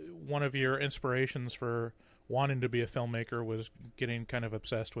how one of your inspirations for wanting to be a filmmaker was getting kind of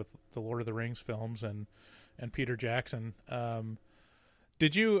obsessed with the Lord of the Rings films and Peter Jackson.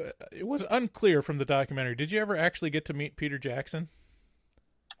 It was unclear from the documentary, did you ever actually get to meet Peter Jackson?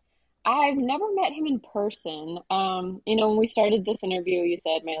 I've never met him in person. When we started this interview, you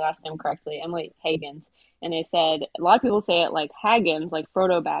said my last name correctly, Emily Hagins. And they said, a lot of people say it like Hagins, like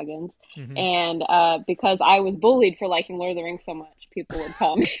Frodo Baggins. Mm-hmm. And because I was bullied for liking Lord of the Rings so much, people would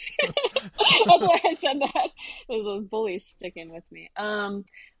call me. That's why I said that. Those bullies sticking with me.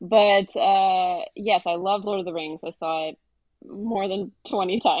 Yes, I love Lord of the Rings. I saw it more than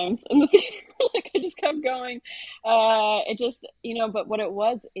 20 times in the theater. Like, I just kept going. It just, but what it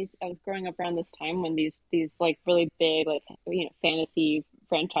was is I was growing up around this time when these like really big, like, fantasy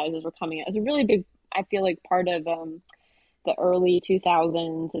franchises were coming out. It was a really big, I feel like, part of the early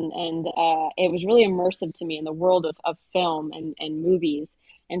 2000s, and it was really immersive to me in the world of film and movies.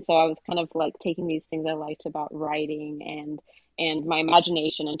 And so I was kind of like taking these things I liked about writing and my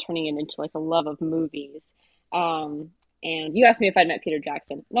imagination and turning it into, like, a love of movies. And you asked me if I'd met Peter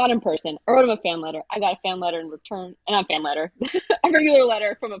Jackson. Not in person. I wrote him a fan letter. I got a fan letter in return. Not a fan letter. A regular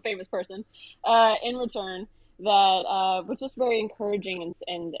letter from a famous person in return that was just very encouraging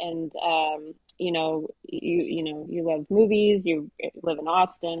and you love movies. You live in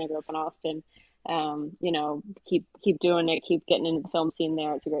Austin. I grew up in Austin. Keep doing it. Keep getting into the film scene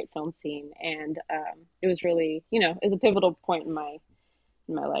there. It's a great film scene. And it was really, it was a pivotal point in my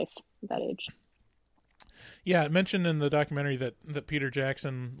life at that age. Yeah, it mentioned in the documentary that Peter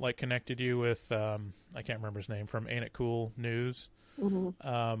Jackson, like, connected you with, I can't remember his name, from Ain't It Cool News.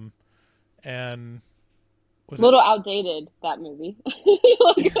 Mm-hmm. And was a little outdated, that movie.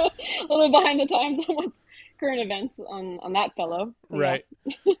 Like, a little behind the times on what's current events on that fellow. Right.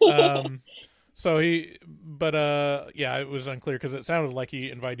 Yeah. It was unclear because it sounded like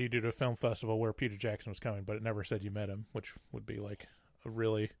he invited you to a film festival where Peter Jackson was coming, but it never said you met him, which would be, like, a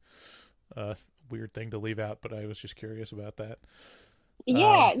really weird thing to leave out, but I was just curious about that.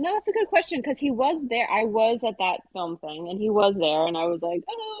 Yeah, no, that's a good question, because he was there. I was at that film thing, and he was there, and I was like,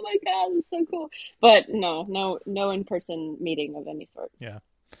 oh my God, that's so cool. But no in-person meeting of any sort. Yeah.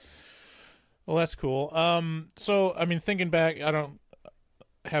 Well, that's cool. So, I mean, thinking back, I don't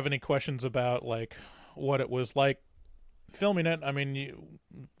have any questions about, like, what it was like filming it. I mean,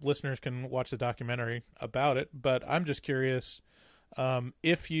 listeners can watch the documentary about it, but I'm just curious,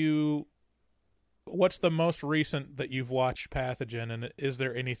 what's the most recent that you've watched Pathogen, and is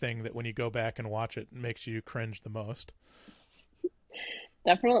there anything that when you go back and watch it makes you cringe the most?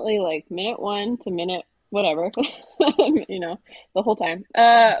 Definitely, like, minute 1 to minute whatever, the whole time.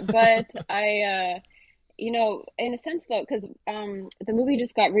 But in a sense though, because the movie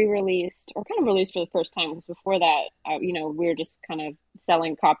just got re-released or kind of released for the first time. Because before that, we were just kind of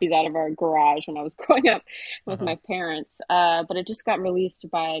selling copies out of our garage when I was growing up with my parents. But it just got released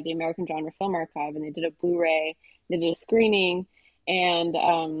by the American Genre Film Archive, and they did a Blu-ray, they did a screening, and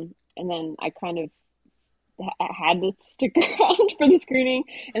then I kind of had to stick around for the screening,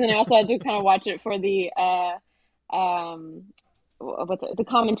 and then I also had to kind of watch it for the the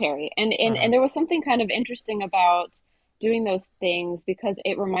commentary, and there was something kind of interesting about doing those things, because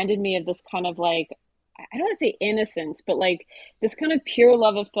it reminded me of this kind of like, I don't want to say innocence, but like this kind of pure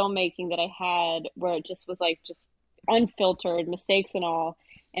love of filmmaking that I had, where it just was like just unfiltered, mistakes and all,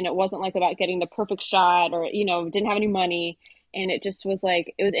 and it wasn't like about getting the perfect shot, or didn't have any money. And it just was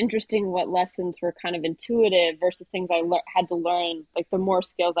like, it was interesting what lessons were kind of intuitive versus things I had to learn. Like the more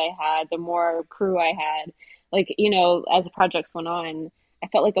skills I had, the more crew I had. Like, as the projects went on, I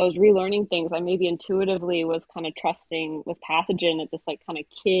felt like I was relearning things I maybe intuitively was kind of trusting with Pathogen at this like kind of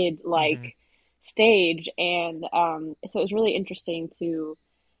kid-like stage. And so it was really interesting to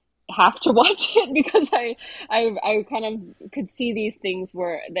have to watch it, because I kind of could see these things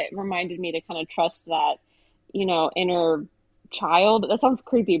that reminded me to kind of trust that, inner child. That sounds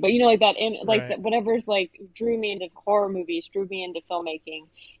creepy, but like that that whatever's like drew me into horror movies, drew me into filmmaking,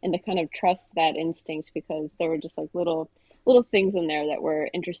 and to kind of trust that instinct, because there were just like little things in there that were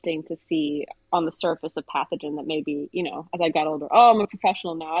interesting to see on the surface of Pathogen that maybe, as I got older, oh, I'm a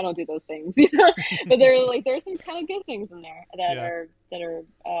professional now, I don't do those things, but there's some kind of good things in there that are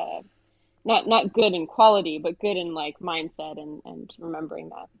not good in quality, but good in like mindset and remembering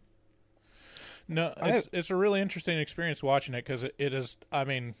that. No, it's a really interesting experience watching it, because it is, I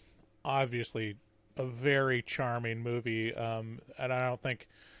mean, obviously a very charming movie, and I don't think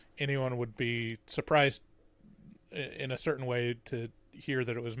anyone would be surprised in a certain way to hear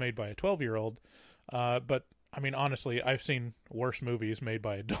that it was made by a 12-year-old. But I mean, honestly, I've seen worse movies made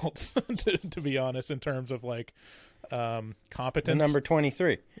by adults, to be honest, in terms of like competence. The number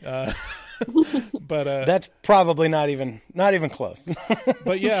 23. But that's probably not even close.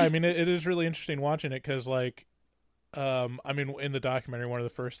 But yeah, I mean, it is really interesting watching it, because like, I mean, in the documentary, one of the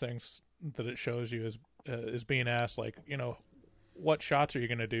first things that it shows you is being asked, like, what shots are you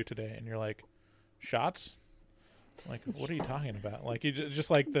going to do today? And you're like, shots? Like, what are you talking about? Like, you just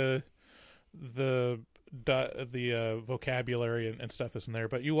like the vocabulary and stuff isn't there,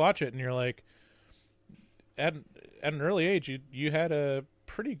 but you watch it and you're like, at an early age, you had a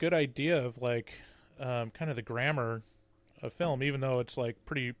pretty good idea of like kind of the grammar of film, even though it's like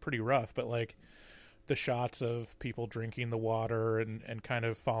pretty rough, but like the shots of people drinking the water and kind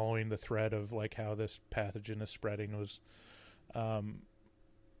of following the thread of like how this pathogen is spreading was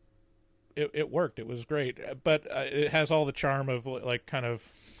it worked. It was great, but it has all the charm of like kind of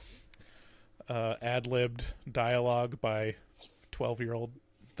ad-libbed dialogue by 12-year-old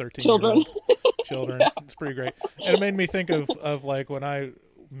 13-year-olds children. Yeah. It's pretty great. And it made me think of like when I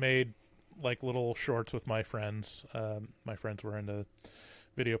made like little shorts with my friends. My friends were into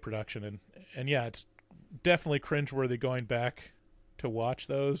video production, and yeah, it's definitely cringeworthy going back to watch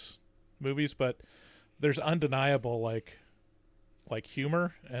those movies, but there's undeniable like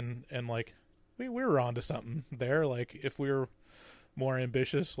humor and like we were onto something there. Like if we were more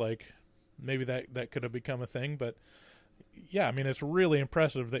ambitious, like maybe that could have become a thing. But yeah, I mean, it's really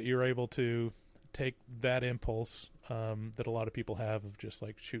impressive that you're able to take that impulse that a lot of people have of just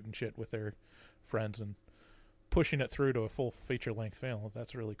like shooting shit with their friends and pushing it through to a full feature-length film.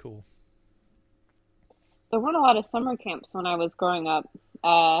 That's really cool. There weren't a lot of summer camps when I was growing up.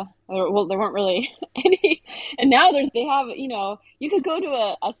 There weren't really any. And now they have, you could go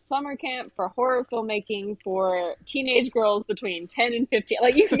to a summer camp for horror filmmaking for teenage girls between 10 and 15.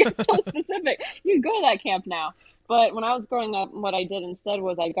 Like, you can get so specific. You can go to that camp now. But when I was growing up, what I did instead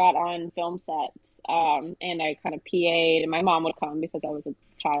was I got on film sets, and I kind of PA'd, and my mom would come because I was a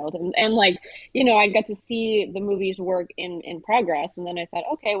child. And like, I got to see the movies work in progress. And then I thought,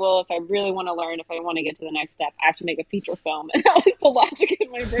 okay, well, if I really want to learn, if I want to get to the next step, I have to make a feature film. And that was the logic in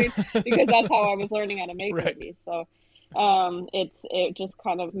my brain, because that's how I was learning how to make movies. So it just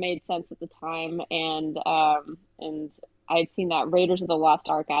kind of made sense at the time. And I'd seen that Raiders of the Lost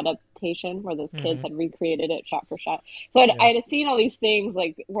Ark adaptation where those kids had recreated it shot for shot. So I had seen all these things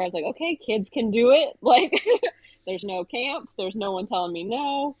like where I was like, okay, kids can do it. Like, there's no camp. There's no one telling me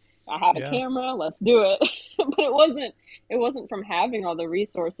no. I have a camera. Let's do it. But it wasn't from having all the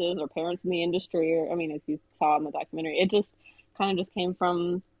resources or parents in the industry, or, I mean, as you saw in the documentary, it just kind of just came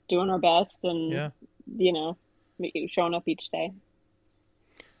from doing our best and, showing up each day.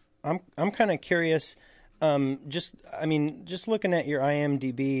 I'm kind of curious. just looking at your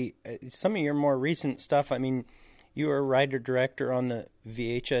IMDb, some of your more recent stuff. I mean, you were a writer-director on the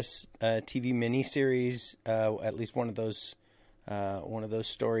VHS TV miniseries, at least one of those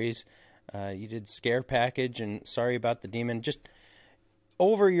stories. You did Scare Package and Sorry About the Demon. Just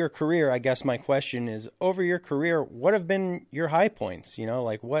over your career, I guess my question is, over your career, what have been your high points? You know,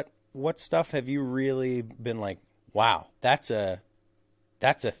 like what stuff have you really been like, wow, that's a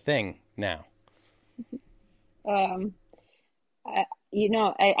thing now? I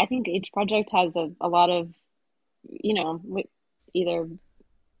think each project has a lot of, either,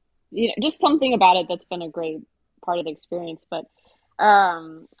 just something about it that's been a great part of the experience. But,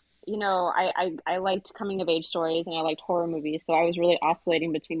 I liked coming of age stories and I liked horror movies. So I was really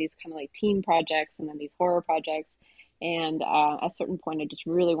oscillating between these kind of like teen projects and then these horror projects. And at a certain point, I just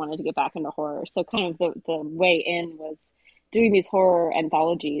really wanted to get back into horror. So kind of the way in was doing these horror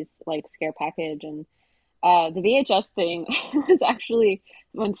anthologies like Scare Package. And the VHS thing was actually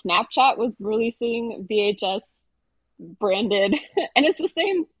when Snapchat was releasing VHS branded, and it's the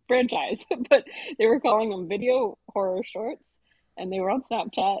same franchise, but they were calling them video horror shorts, and they were on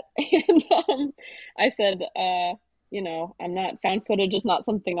Snapchat. And I said, I'm not, found footage is not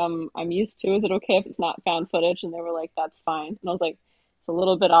something I'm used to. Is it okay if it's not found footage? And they were like, that's fine. And I was like, it's a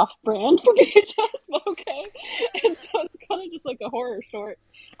little bit off brand for VHS, but okay. And so it's kind of just like a horror short.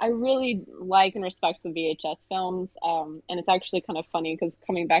 I really like and respect the VHS films, and it's actually kind of funny because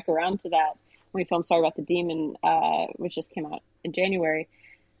coming back around to that, when we filmed Sorry About the Demon, which just came out in January,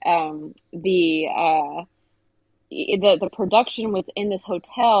 the production was in this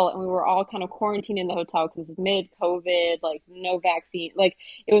hotel, and we were all kind of quarantined in the hotel because it was mid-COVID, like no vaccine, like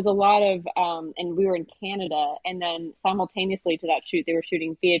it was a lot of, and we were in Canada, and then simultaneously to that shoot, they were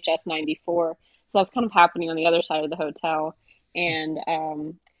shooting VHS 94, so that's kind of happening on the other side of the hotel,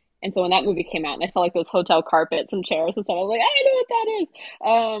 and so when that movie came out, and I saw like those hotel carpets and chairs and stuff, I was like, I know what that is.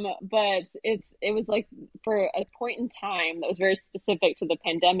 But it was like for a point in time that was very specific to the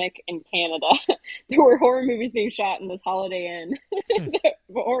pandemic in Canada. There were horror movies being shot in this Holiday Inn,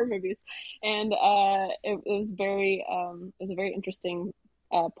 horror movies, and it was a very interesting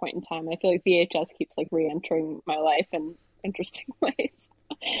point in time. I feel like VHS keeps like re-entering my life in interesting ways.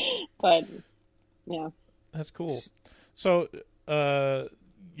 But yeah, that's cool. So,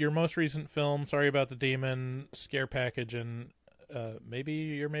 your most recent film, Sorry About the Demon, Scare Package, and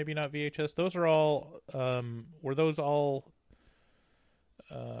maybe not VHS. Those are all. Were those all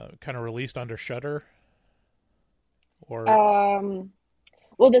kind of released under Shudder? Or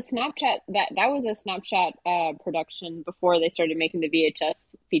well, the Snapchat that was a Snapchat production before they started making the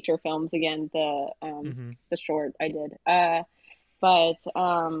VHS feature films again. The short I did. But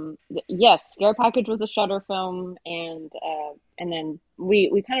yes, Scare Package was a Shudder film, and then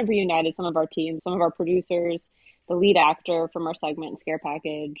we kind of reunited some of our team, some of our producers, the lead actor from our segment in Scare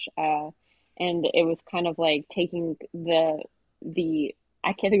Package, and it was kind of like taking the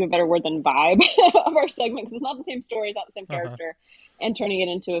I can't think of a better word than vibe of our segment, because it's not the same story, it's not the same character, and turning it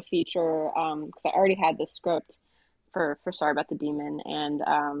into a feature, because I already had the script for Sorry About the Demon, and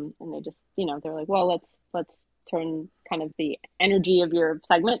they just, they're like, well, let's turn kind of the energy of your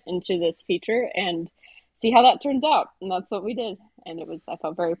segment into this feature and see how that turns out. And that's what we did. And I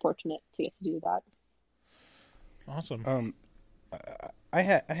felt very fortunate to get to do that. Awesome. I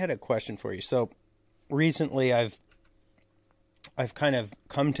had a question for you. So recently I've kind of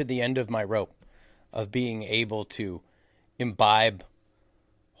come to the end of my rope of being able to imbibe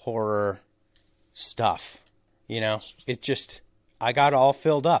horror stuff. It just, I got all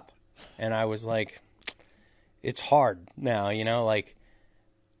filled up and I was like, it's hard now,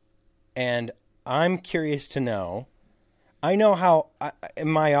 and I'm curious to know, I know how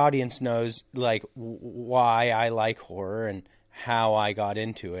my audience knows, like, why I like horror and how I got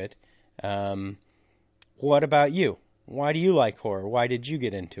into it. What about you? Why do you like horror? Why did you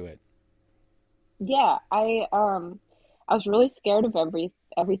get into it? Yeah, I was really scared of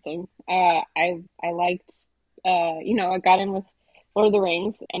everything. I liked, I got in with Lord of the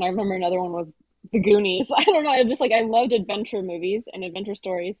Rings, and I remember another one was The Goonies. I don't know. I loved adventure movies and adventure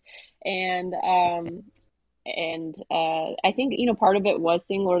stories, and I think part of it was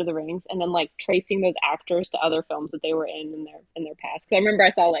seeing Lord of the Rings, and then like tracing those actors to other films that they were in their past. Because I remember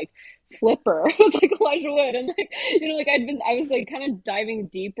I saw like Flipper with like Elijah Wood, and I was like kind of diving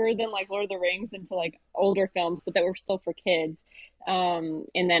deeper than like Lord of the Rings into like older films, but that were still for kids.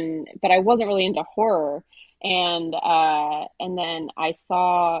 But I wasn't really into horror. And then I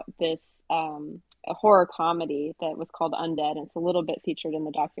saw this a horror comedy that was called Undead, and it's a little bit featured in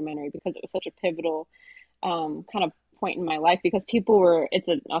the documentary because it was such a pivotal kind of point in my life, because it's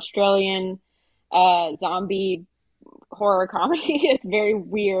an Australian zombie horror comedy. It's very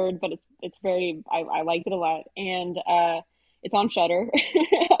weird, but it's very, I like it a lot. And it's on Shudder.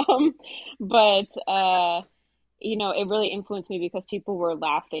 But it really influenced me because people were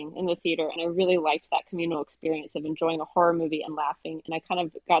laughing in the theater, and I really liked that communal experience of enjoying a horror movie and laughing. And I kind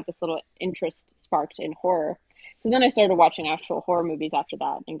of got this little interest sparked in horror. So then I started watching actual horror movies after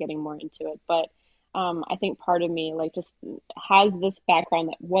that and getting more into it. But I think part of me just has this background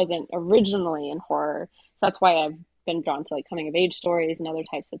that wasn't originally in horror. So that's why I've been drawn to coming of age stories and other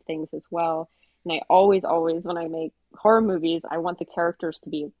types of things as well. And I always, when I make horror movies, I want the characters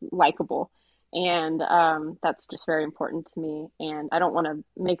to be likable. And that's just very important to me. And I don't want to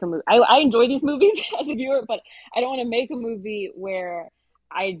make a movie. I enjoy these movies as a viewer, but I don't want to make a movie where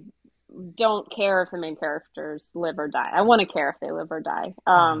I don't care if the main characters live or die. I want to care if they live or die.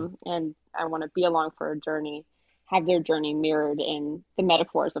 And I want to be along for a journey, have their journey mirrored in the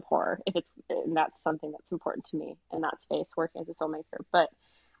metaphors of horror. And that's something that's important to me in that space, working as a filmmaker. But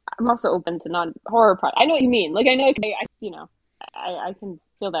I'm also open to non-horror projects. I know what you mean. I know, I can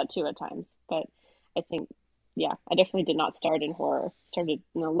feel that too at times. But I think, I definitely did not start in horror. Started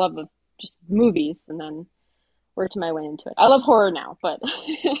in the love of just movies and then worked my way into it. I love horror now, but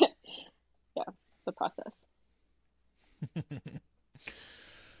yeah, it's a process.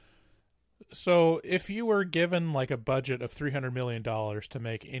 So if you were given a budget of $300 million to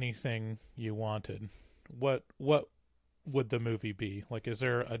make anything you wanted, what would the movie be? Is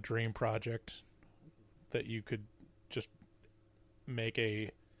there a dream project that you could just make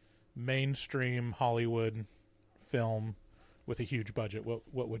a mainstream Hollywood film with a huge budget?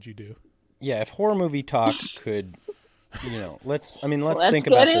 What would you do? Yeah, if Horror Movie Talk could, let's think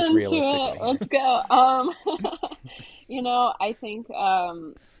about this realistically. Let's go. I think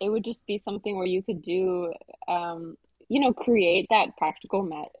it would just be something where you could do, create that practical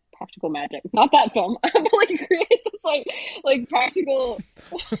magic. Not that film, but create this practical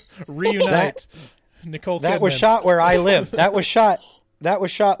reunite. Nicole Kidman. That was shot where I live. That was shot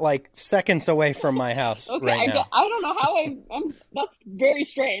seconds away from my house. Okay, right now. I don't know how that's very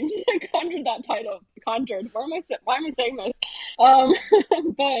strange. I conjured that title. Why am I saying this?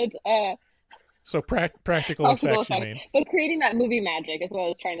 So practical effects, you mean? But creating that movie magic is what I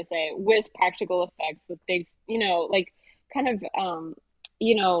was trying to say, with practical effects, with big,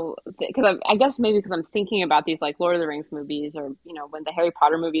 because I guess maybe because I'm thinking about these Lord of the Rings movies, or when the Harry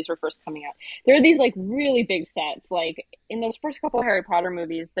Potter movies were first coming out, there are these really big sets. In those first couple of Harry Potter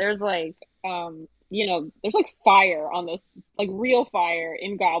movies, there's there's fire on those, real fire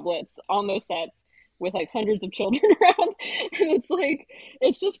in goblets on those sets with hundreds of children around, and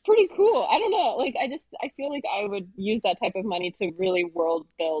it's just pretty cool. I don't know, I feel like I would use that type of money to really world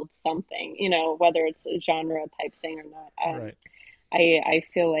build something, whether it's a genre type thing or not. Right. I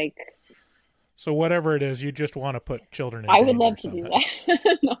feel like. So whatever it is, you just want to put children in I danger would love to somehow. do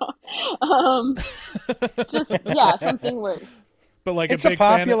that. No. Something where. But it's a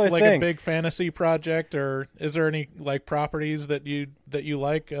popular thing. A big fantasy project, or is there any properties that you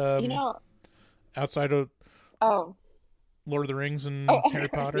like? Outside of Lord of the Rings and Harry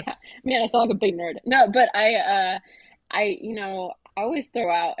Potter. Yeah. Man, I sound like a big nerd. No, but I always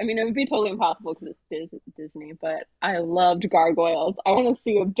throw out. I mean, it would be totally impossible because it's Disney, but I loved gargoyles. I want to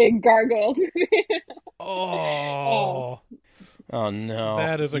see a big gargoyles movie. Oh no!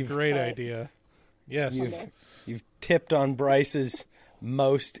 That is a great idea. Yes, you've tipped on Bryce's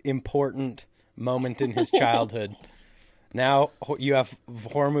most important moment in his childhood. Now you have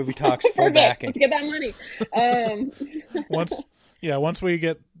Horror Movie Talk's full backing. Let's get that money. Once we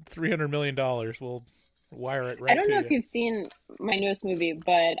get $300 million, we'll wire it right. I don't know if you've seen my newest movie,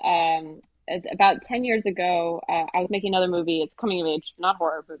 but about 10 years ago, I was making another movie. It's coming of age, not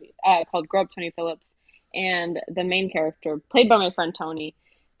horror movie, called Grow Up Tony Phillips. And the main character, played by my friend Tony,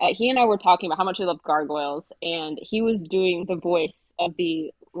 he and I were talking about how much we loved gargoyles, and he was doing the voice of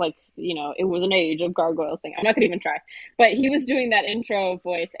the, it was an age of gargoyles thing. I'm not going to even try. But he was doing that intro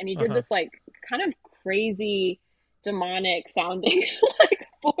voice, and he did this, kind of crazy, demonic sounding,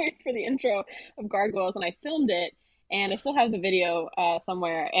 voice for the intro of gargoyles, and I filmed it, and I still have the video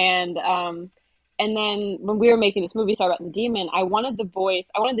somewhere. And then when we were making this movie, Sorry About the Demon, I wanted the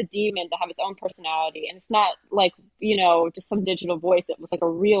demon to have its own personality. And it's not just some digital voice. It was a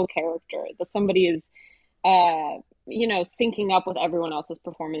real character that somebody is, syncing up with everyone else's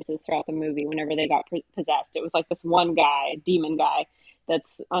performances throughout the movie whenever they got possessed. It was this one guy, demon guy,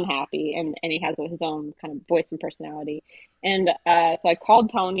 that's unhappy, and he has his own kind of voice and personality. And so I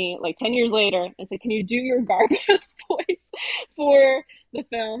called Tony 10 years later and said, can you do your gargoyles voice for the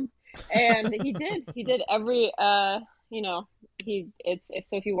film? And he did every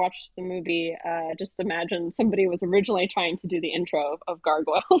if you watch the movie, just imagine somebody was originally trying to do the intro of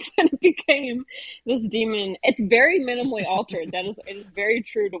Gargoyles and it became this demon. It's very minimally altered. It is very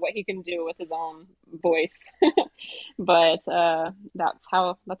true to what he can do with his own voice. But that's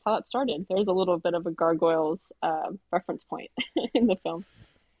how it started. There's a little bit of a Gargoyles reference point in the film.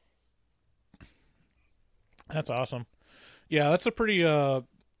 That's awesome. Yeah, that's a pretty kind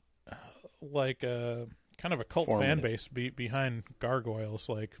of a cult fan base behind Gargoyles.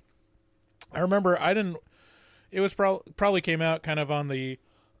 Like, I remember it was probably came out kind of on the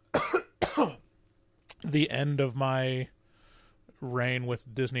the end of my reign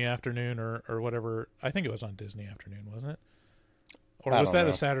with Disney Afternoon or whatever. I think it was on Disney Afternoon, wasn't it? Or was that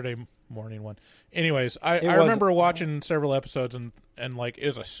a Saturday morning one? Anyways, I remember watching several episodes and like it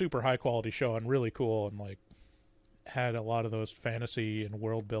was a super high quality show and really cool and like had a lot of those fantasy and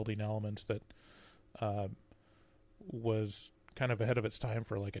world building elements that was kind of ahead of its time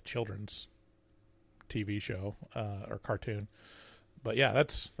for like a children's TV show or cartoon. But yeah,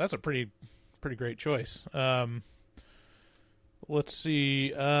 that's a pretty great choice. Let's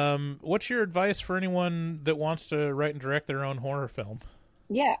see. What's your advice for anyone that wants to write and direct their own horror film?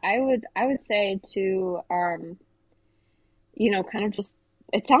 Yeah, I would say to kind of just,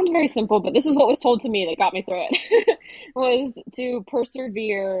 it sounds very simple, but this is what was told to me that got me through it, was to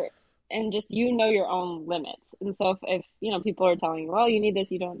persevere and just, your own limits. And so if people are telling you, well, you need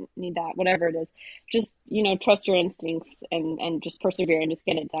this, you don't need that, whatever it is, just, trust your instincts and just persevere and just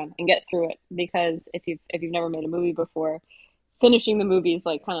get it done and get through it. Because if you've never made a movie before, finishing the movie is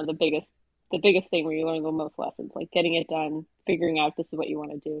like kind of the biggest thing where you learn the most lessons, like getting it done, figuring out if this is what you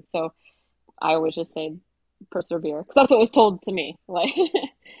want to do. So I always just say persevere, because that's what was told to me, like,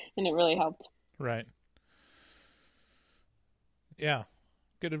 and it really helped. Right. Yeah.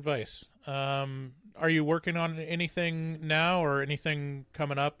 Good advice. Are you working on anything now or anything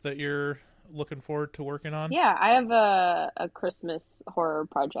coming up that you're looking forward to working on? Yeah, I have a Christmas horror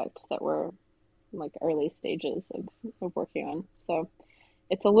project that we're like early stages of working on. So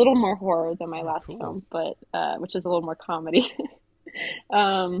it's a little more horror than my last film, but which is a little more comedy.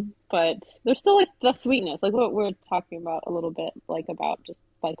 But there's still like the sweetness, like what we're talking about a little bit, like about just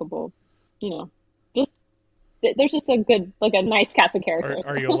likable, just there's just a good, like a nice cast of characters.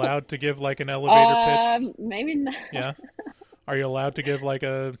 Are you allowed to give like an elevator pitch? Maybe not. Yeah. Are you allowed to give like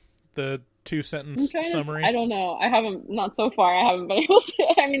the 2-sentence summary? I don't know. I haven't, not so far. I haven't been able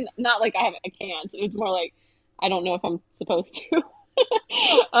to. I mean, not like I can't. It's more like I don't know if I'm supposed to.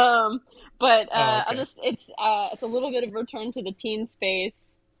 But okay. It's a little bit of return to the teen space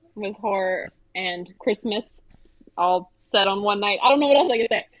with horror and Christmas all set on one night. I don't know what else I can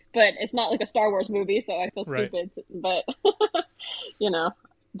say, but it's not like a Star Wars movie, so I feel stupid. But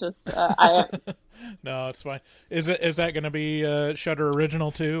just No, it's fine. Is that going to be Shudder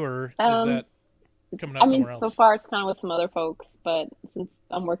original too, or is that coming out somewhere else? So far it's kind of with some other folks, but since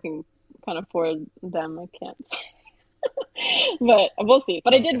I'm working kind of for them, I can't say. But we'll see.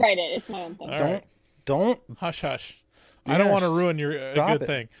 But okay. I did write it. It's my own thing. Don't hush. Yeah, I don't want to ruin your good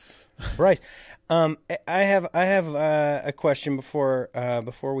thing. Bryce, I have a question before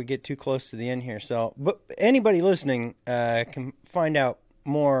we get too close to the end here. So, but anybody listening can find out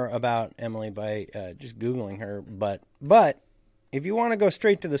more about Emily by just Googling her. But if you want to go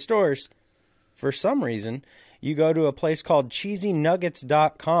straight to the stores, for some reason, you go to a place called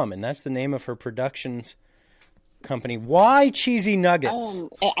cheesynuggets.com, and that's the name of her productions company. Why Cheesy Nuggets?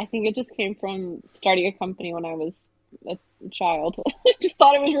 I think it just came from starting a company when I was a child. I just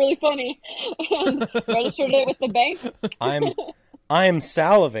thought it was really funny and registered it with the bank. I am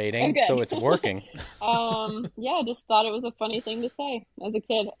salivating, so it's working. Yeah, just thought it was a funny thing to say as a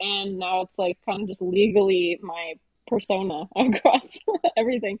kid, and now it's like kind of just legally my persona across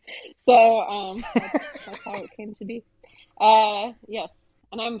everything. So that's how it came to be. Yes.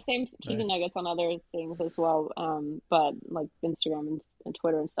 And I'm same Cheesy Nuggets on other things as well, but like Instagram and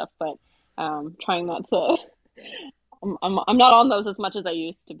Twitter and stuff. But trying not to, I'm not on those as much as I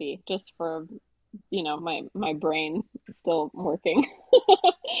used to be, just for my brain still working.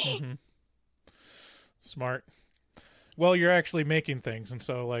 Mm-hmm. Smart. Well, you're actually making things, and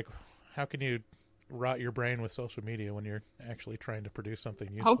so like, how can you rot your brain with social media when you're actually trying to produce something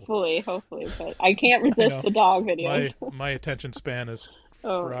useful? Hopefully, but I can't resist the dog videos. My attention span is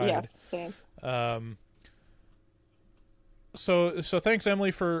fried. Yeah, same. So thanks,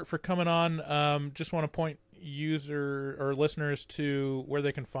 Emily, for coming on. Just want to point user or listeners to where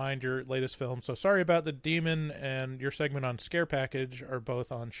they can find your latest film. So Sorry About the Demon and your segment on Scare Package are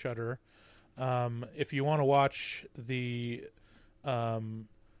both on Shudder. If you want to watch the Pathogen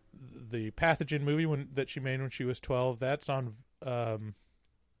movie that she made when she was 12, that's on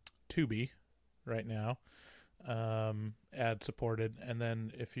Tubi right now, ad supported, and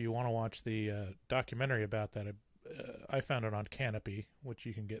then if you want to watch the documentary about that, I found it on Canopy, which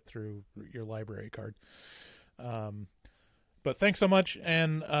you can get through your library card. But thanks so much,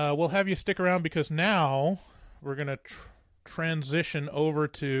 and we'll have you stick around because now we're going to transition over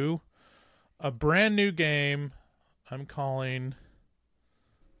to a brand new game I'm calling...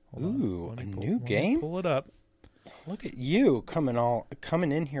 Ooh, a new game? Pull it up. Look at you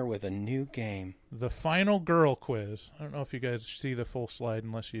coming in here with a new game. The Final Girl Quiz. I don't know if you guys see the full slide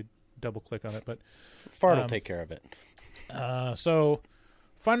unless you double-click on it, but... Fart will take care of it. So,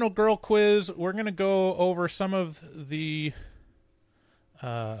 Final Girl Quiz, we're going to go over some of the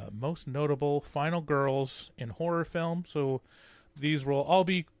most notable final girls in horror film. So, these will all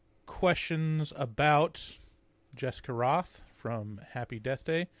be questions about Jessica Roth from Happy Death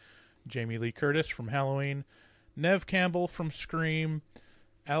Day, Jamie Lee Curtis from Halloween, Neve Campbell from Scream,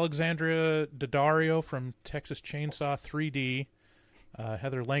 Alexandra Daddario from Texas Chainsaw 3D,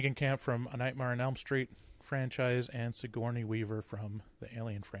 Heather Langenkamp from A Nightmare on Elm Street franchise, and Sigourney Weaver from the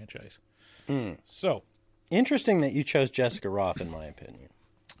Alien franchise. So, interesting that you chose Jessica Roth, in my opinion.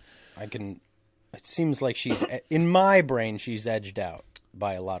 It seems like she's, in my brain, she's edged out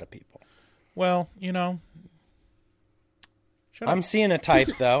by a lot of people. Well, I'm seeing a type,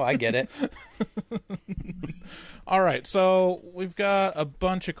 though. I get it. All right, so we've got a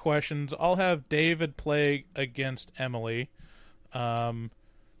bunch of questions. I'll have David play against Emily.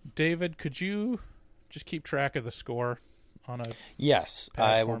 David, could you just keep track of the score on a... Yes,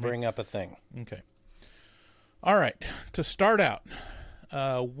 I will bring up a thing. Okay. All right, to start out,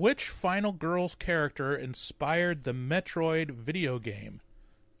 which Final Girls character inspired the Metroid video game?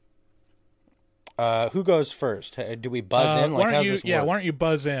 Who goes first? Do we buzz in? Like, how's this work? Yeah, why don't you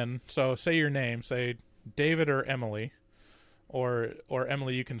buzz in? So say your name. Say David or Emily. Or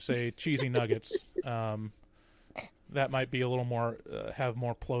Emily, you can say Cheesy Nuggets. That might be a little more, have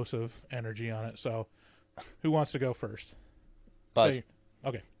more plosive energy on it. So who wants to go first? Buzz.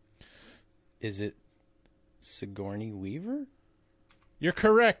 Okay. Is it Sigourney Weaver? You're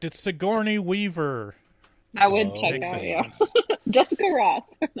correct. It's Sigourney Weaver. I would check out, yeah. Jessica Roth.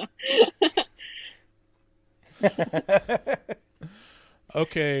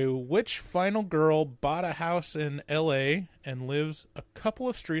 Okay, which final girl bought a house in L.A. and lives a couple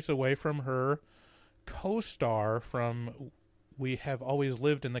of streets away from her co-star from We Have Always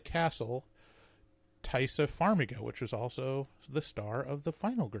Lived in the Castle, Taissa Farmiga, which was also the star of The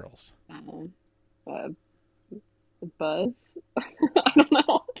Final Girls? Buzz? I don't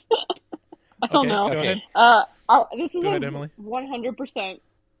know. I don't know. Go ahead. This is go ahead, Emily. 100%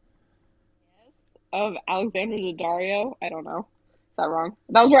 of Alexandra Daddario. I don't know. Is that wrong?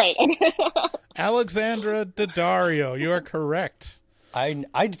 That was right. Okay. Alexandra Daddario. You are correct. I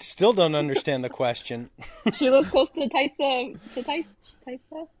still don't understand the question. She lives close to Taissa. Taissa?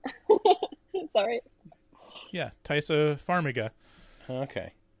 Is that right? Yeah, Taissa Farmiga.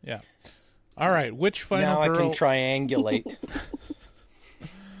 Okay. Yeah. All right. Which final now girl? I can triangulate.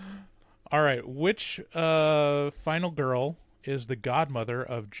 All right. Which final girl is the godmother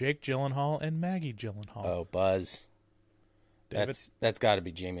of Jake Gyllenhaal and Maggie Gyllenhaal? Oh, Buzz. David? That's got to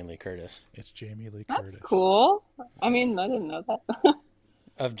be Jamie Lee Curtis. It's Jamie Lee Curtis. That's cool. I mean, I didn't know that.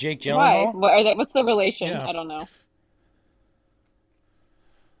 Of Jake Gyllenhaal? Why? What's the relation? Yeah. I don't know.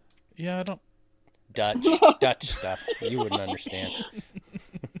 Yeah, I don't... Dutch stuff. You wouldn't understand.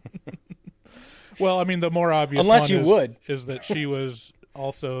 Well, I mean, the more obvious Unless one you is, would. is that she was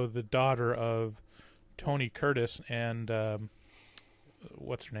also the daughter of Tony Curtis and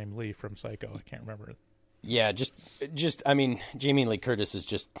what's her name, Lee from Psycho. I can't remember. Yeah, just I mean, Jamie Lee Curtis is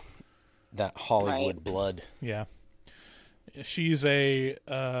just that Hollywood blood. Yeah. She's a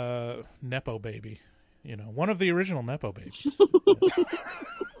Nepo baby. One of the original Nepo babies.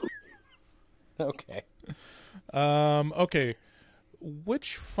 Okay. Okay.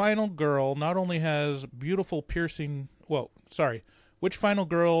 Which final girl not only has beautiful piercing... Well, sorry. Which final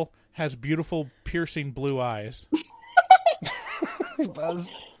girl has beautiful piercing blue eyes?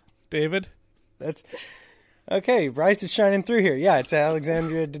 Buzz. David? That's... Okay, Bryce is shining through here. Yeah, it's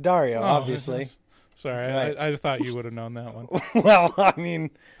Alexandria Daddario, obviously. Sorry, right. I thought you would have known that one. Well, I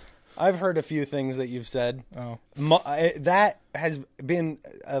mean, I've heard a few things that you've said. Oh. That has been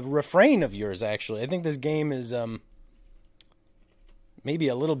a refrain of yours, actually. I think this game is maybe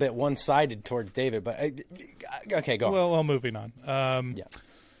a little bit one-sided towards David, but... okay, go on. Well, moving on.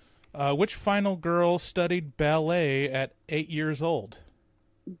 Yeah. Which final girl studied ballet at 8 years old?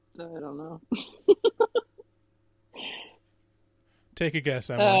 I don't know. Take a guess,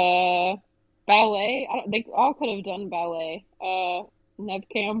 Emily. ballet. They all could have done ballet. Nev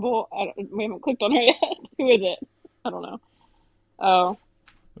Campbell. We haven't clicked on her yet. Who is it? I don't know. Oh,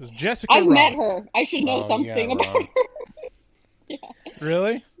 it was Jessica I've Roth. met her. I should know something about her. Yeah.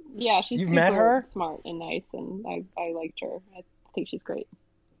 Really? Yeah, she's You've super met her? smart and nice, and I liked her. I think she's great.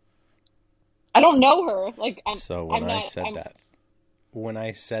 I don't know her. Like, when I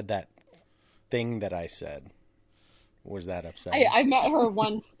said that thing that I said, was that upsetting? I met her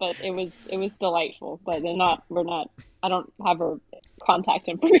once, but it was delightful. But we're not. I don't have her contact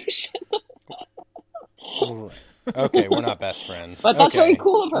information. Okay, we're not best friends. But that's very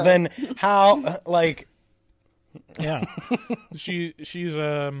cool of her. Then how, like... Yeah. she's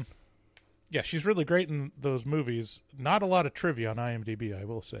really great in those movies. Not a lot of trivia on IMDb, I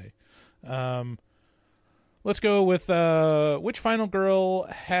will say. Let's go with which final girl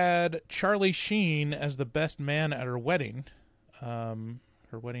had Charlie Sheen as the best man at her wedding? Her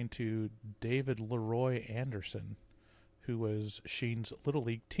wedding to David Leroy Anderson, who was Sheen's Little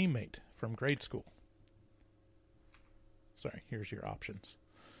League teammate from grade school. Sorry, here's your options.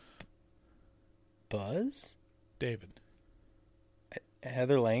 Buzz? David.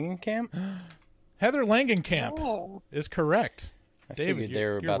 Heather Langenkamp? Heather Langenkamp is correct. I David, figured they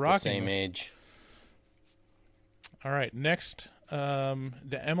were about the same age. All right, next,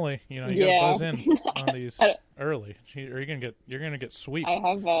 Emily. You gotta buzz in on these early. You're gonna get swept. I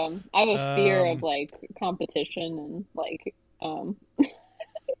have a fear of like competition and like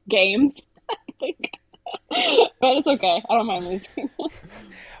games. I think, but it's okay. I don't mind losing.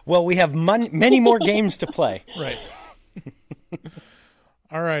 Well, we have many more games to play. Right.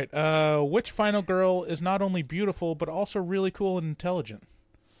 All right. Which final girl is not only beautiful but also really cool and intelligent?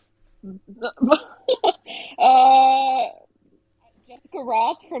 Jessica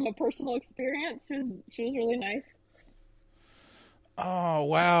Roth, from a personal experience. She was really nice. Oh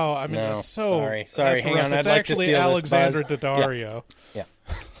wow! I mean, no, that's so sorry. Hang on, it's I'd like to steal Alexandra this buzz. Daddario. Yeah.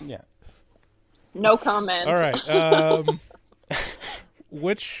 No comment. All right.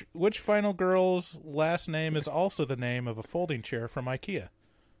 Which final girl's last name is also the name of a folding chair from IKEA?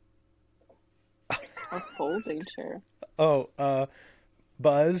 A folding chair. Oh,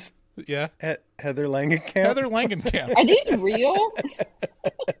 Buzz. Yeah. Heather Langenkamp. Heather Langenkamp. Are these real?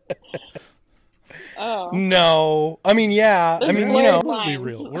 Oh. No. I mean, yeah. This I mean, Totally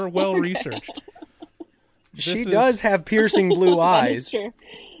real. We're well researched. She does have piercing blue eyes. True.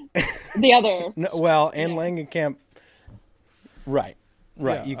 The other. No, well, and Langenkamp. Right.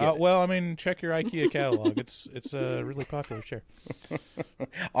 Yeah. You get it. Well, I mean, check your IKEA catalog. It's a really popular chair.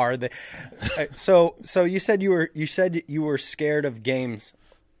 Are they? So you said you were scared of games.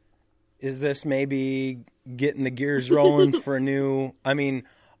 Is this maybe getting the gears rolling for a new? I mean,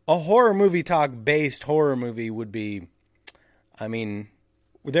 a horror movie talk based horror movie would be. I mean,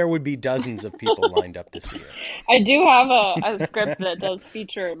 there would be dozens of people lined up to see it. I do have a script that does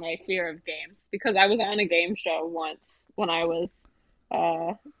feature my fear of games, because I was on a game show once when I was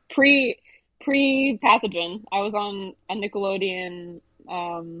pre-pathogen. I was on a Nickelodeon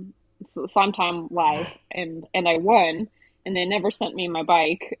sometime live, and I won, and they never sent me my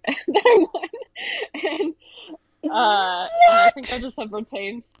bike that I won. And I think I just have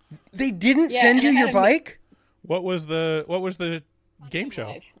retained. They didn't send you your bike? What was the game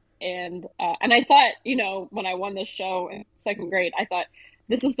show? And I thought, when I won this show in second grade, I thought,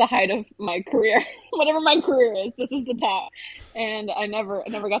 this is the height of my career. Whatever my career is, this is the top. And I never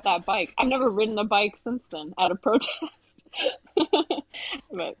got that bike. I've never ridden a bike since then, out of protest.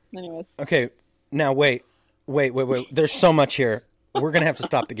 But anyways. Okay, now wait. There's so much here. We're going to have to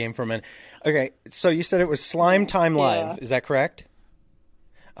stop the game for a minute. Okay, so you said it was Slime Time Live. Is that correct?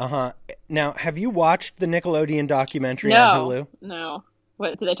 Uh-huh. Now, have you watched the Nickelodeon documentary on Hulu? No.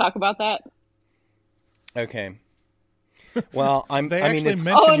 What, did they talk about that? Okay. Well, They actually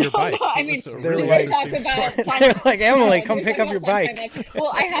mentioned your bike. No. I mean, they're they like, talk about they're like, Emily, come pick up your bike.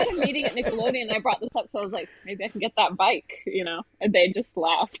 Well, I had a meeting at Nickelodeon, and I brought this up, so I was like, maybe I can get that bike, and they just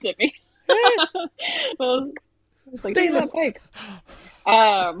laughed at me. I was like, "Where's that bike?"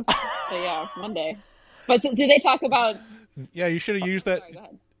 So yeah, Monday. But did they talk about? Yeah, you should have used that. Sorry, go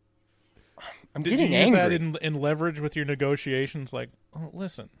ahead. I'm Did getting you use angry. that in leverage with your negotiations? Like,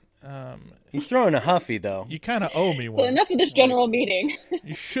 listen, You're throwing a huffy, though. you kind of owe me So one. enough of this general meeting.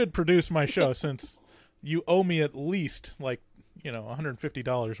 You should produce my show, since you owe me at least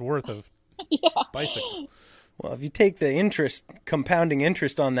 $150 worth of bicycle. Well, if you take the compounding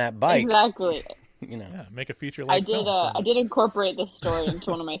interest on that bike, Exactly. Yeah, make a feature I like did. I did incorporate this story into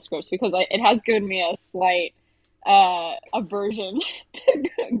one of my scripts because it has given me a slight aversion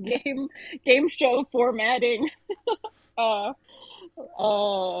to game show formatting.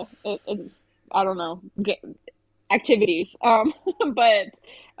 I don't know, activities. But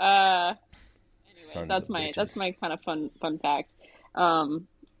anyway, that's my kind of fun fact,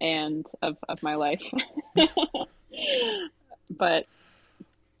 and of my life. But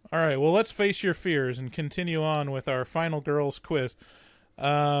all right, well, let's face your fears and continue on with our final girls quiz.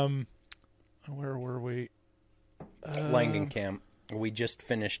 Where were we? Langdon Camp. We just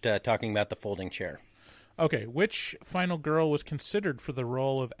finished talking about the folding chair. Okay, which final girl was considered for the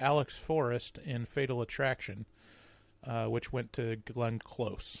role of Alex Forrest in Fatal Attraction, which went to Glenn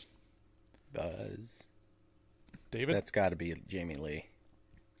Close? Buzz. David? That's got to be Jamie Lee.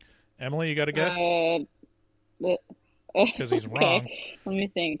 Emily, you got a guess? Because he's wrong. Let me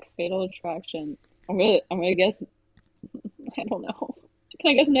think. Fatal Attraction. I'm gonna guess. I don't know. Can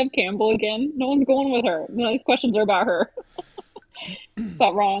I guess Neve Campbell again? No one's going with her. None of these questions are about her. Is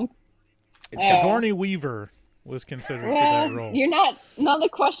that wrong? Sigourney Weaver was considered for that role. You're not. None of the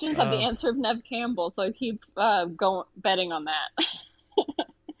questions have the answer of Neve Campbell, so I keep betting on that.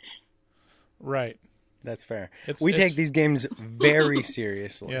 Right. That's fair. We take these games very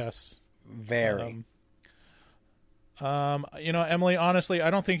seriously. Yes. Very. Emily, honestly,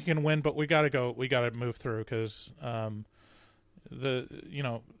 I don't think you can win, but we got to go. We got to move through because the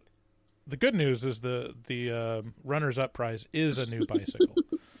good news is the runners-up prize is a new bicycle.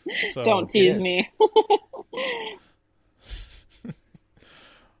 So don't tease me.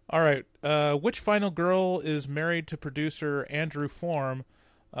 All right. Which final girl is married to producer Andrew Form,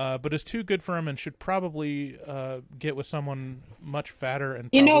 but is too good for him and should probably get with someone much fatter and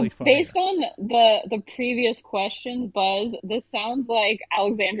probably funnier? Based on the previous questions, Buzz, this sounds like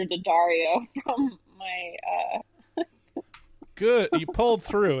Alexandra Daddario from my... Good. You pulled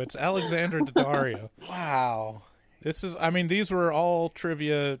through. It's Alexandra Daddario. Wow. These were all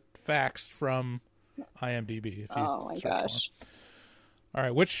trivia facts from IMDb. Oh my gosh. All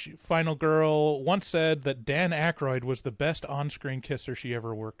right. Which final girl once said that Dan Aykroyd was the best on-screen kisser she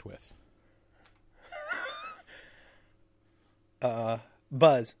ever worked with?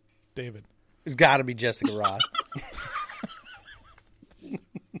 Buzz. David. It's got to be Jessica Roth.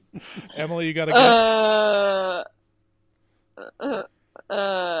 Emily, you got a guess?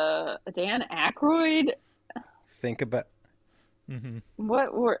 Dan Aykroyd. Think about. Mm-hmm.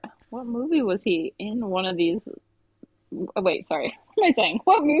 What movie was he in? One of these. Wait, sorry. What am I saying?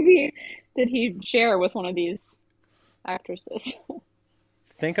 What movie did he share with one of these actresses?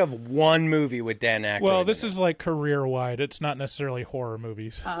 Think of one movie with Dan Aykroyd. Well, this is like career-wide. It's not necessarily horror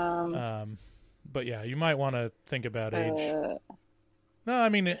movies. But yeah, you might want to think about age. No, I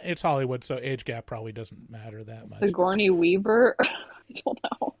mean, it's Hollywood, so age gap probably doesn't matter that much. Sigourney Weaver? I don't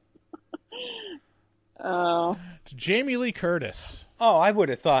know. Oh. It's Jamie Lee Curtis. Oh, I would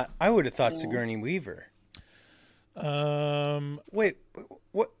have thought Sigourney Weaver.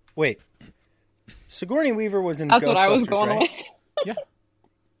 Wait. Sigourney Weaver was in Ghostbusters, what I was going right? with. Yeah.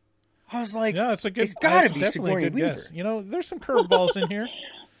 I was like, yeah, it's got to be definitely Sigourney a good Weaver. Guess. There's some curveballs in here.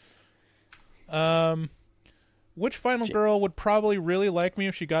 Which final girl would probably really like me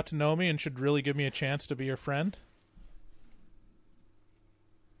if she got to know me and should really give me a chance to be her friend?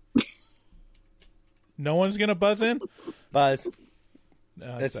 No one's going to buzz in? Buzz.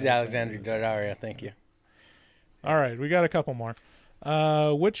 No, that's Alexandra Daddario. Thank you. All right, we got a couple more.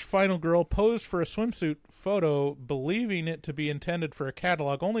 Which final girl posed for a swimsuit photo believing it to be intended for a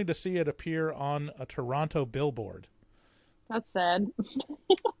catalog only to see it appear on a Toronto billboard? That's sad.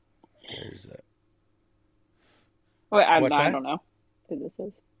 There's a... Wait, I don't know who this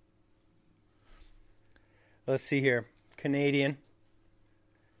is. Let's see here. Canadian.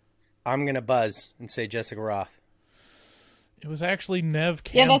 I'm going to buzz and say Jessica Roth. It was actually Neve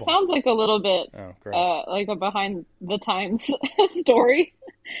Campbell. Yeah, that sounds like a little bit like a behind the times story.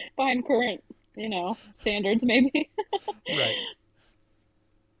 Behind current, standards maybe. Right.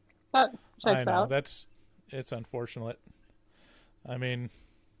 That checks out. It's unfortunate. I mean, you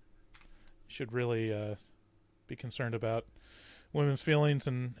should really be concerned about women's feelings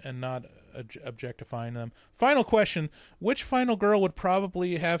and not objectifying them. Final question. Which final girl would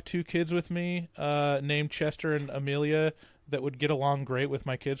probably have 2 kids with me named Chester and Amelia that would get along great with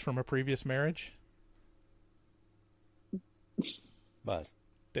my kids from a previous marriage? Buzz.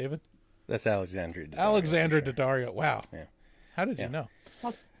 David? That's Alexandra Daddario. Alexandra Daddario. Wow. Yeah. How did you know?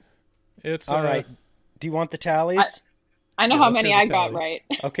 It's all right. Do you want the tallies? I know how many I got right.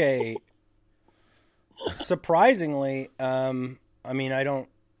 Okay. Surprisingly, I don't.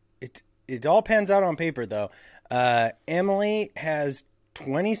 It all pans out on paper, though. Emily has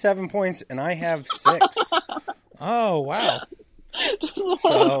 27 points, and I have 6. Oh, wow. Just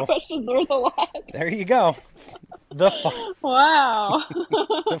one of those questions worth a lot. There you go. Wow.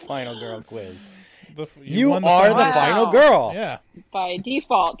 The final girl quiz. You You are the final girl. Yeah. By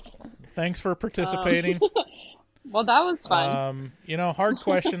default. Thanks for participating. Well, that was fun. Hard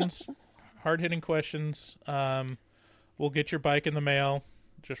questions, hard-hitting questions. We'll get your bike in the mail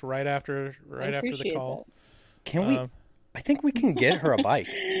just right after the call. Can we? I think we can get her a bike.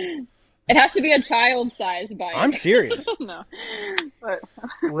 It has to be a child-sized bike. I'm serious. No. But,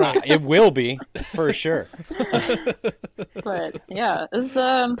 Right. It will be, for sure. but yeah,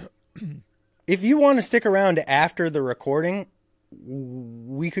 it's If you want to stick around after the recording,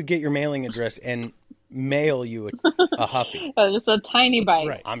 we could get your mailing address and mail you a Huffy. just a tiny bike.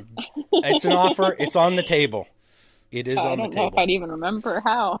 Right. It's an offer. It's on the table. It is on the I don't know table. if I'd even remember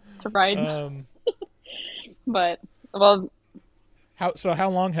how to ride. But how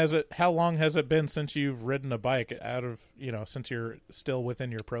long has it been since you've ridden a bike since you're still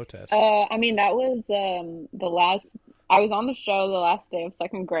within your protest? I mean, that was I was on the show the last day of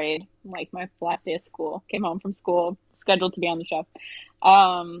second grade, like my last day of school. Came home from school, scheduled to be on the show.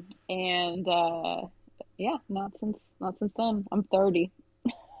 Yeah, not since then. I'm 30.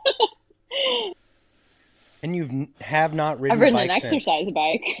 And you have not ridden I've ridden a bike an exercise since.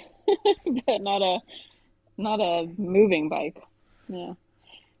 bike, but not a moving bike. Yeah.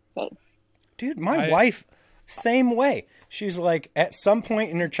 But Dude, my wife, same way. She's like, at some point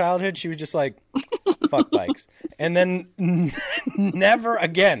in her childhood, she was just like, fuck bikes. And then never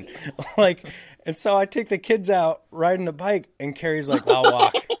again. And so I take the kids out riding the bike, and Carrie's like, I'll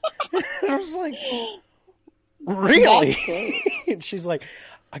walk. And I was like, really? And she's like,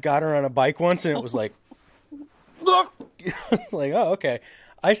 I got her on a bike once, and it was like, like, oh, okay.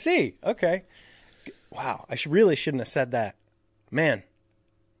 I see. Okay. Wow. Really shouldn't have said that. Man,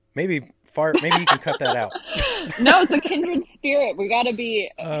 maybe you can cut that out. No, it's a kindred spirit. We got to be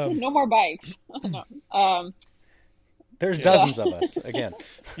no more bikes. No. There's dozens of us again.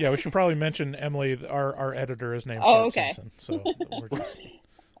 Yeah, we should probably mention Emily, our editor, is named Oh, Fred okay. Simpson. So we're just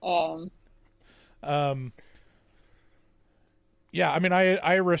yeah, I mean,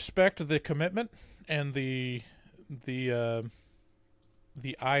 I respect the commitment and the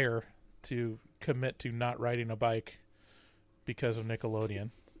ire to commit to not riding a bike because of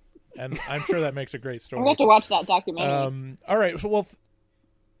Nickelodeon, and I'm sure that makes a great story. We'll have to watch that documentary. All right, so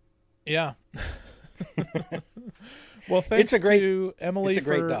yeah. Well, thanks to Emily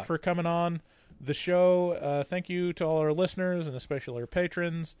for coming on the show. Thank you to all our listeners and especially our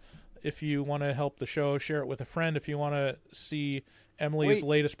patrons. If you want to help the show, share it with a friend. If you want to see Emily's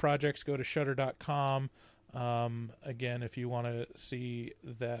latest projects, go to Shudder.com. Again, if you want to see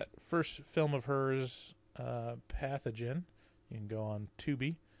that first film of hers, Pathogen, you can go on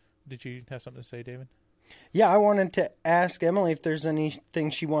Tubi. Did you have something to say, David? Yeah, I wanted to ask Emily if there's anything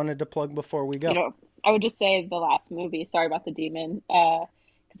she wanted to plug before we go. I would just say the last movie, Sorry About the Demon, because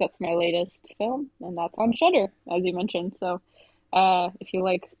that's my latest film, and that's on Shudder, as you mentioned. So if you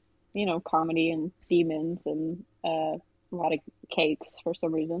like, comedy and demons and a lot of cakes for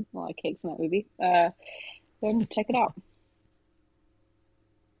some reason, a lot of cakes in that movie, then check it out.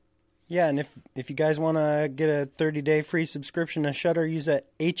 Yeah, and if you guys want to get a 30-day free subscription to Shudder, use that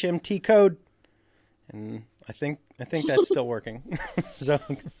HMT code. And I think that's still working. so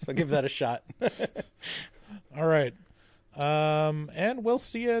give that a shot. All right. And we'll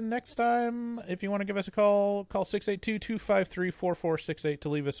see you next time. If you want to give us a call 682-253-4468 to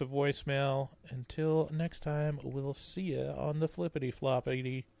leave us a voicemail. Until next time, we'll see you on the flippity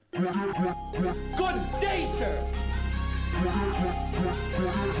floppity. Good day, sir.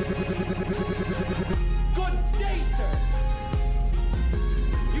 Good day, sir.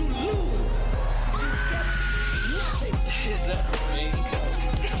 You lose. Is that a raincoat?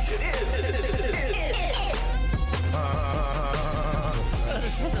 Yes, it is. I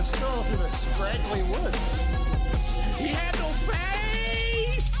just took a stroll through the scraggly woods. He had no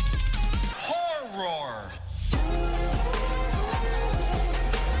face. Horror!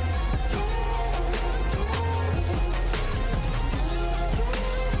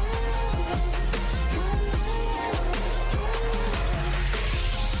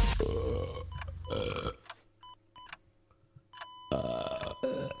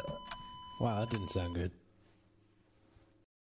 Wow, that didn't sound good.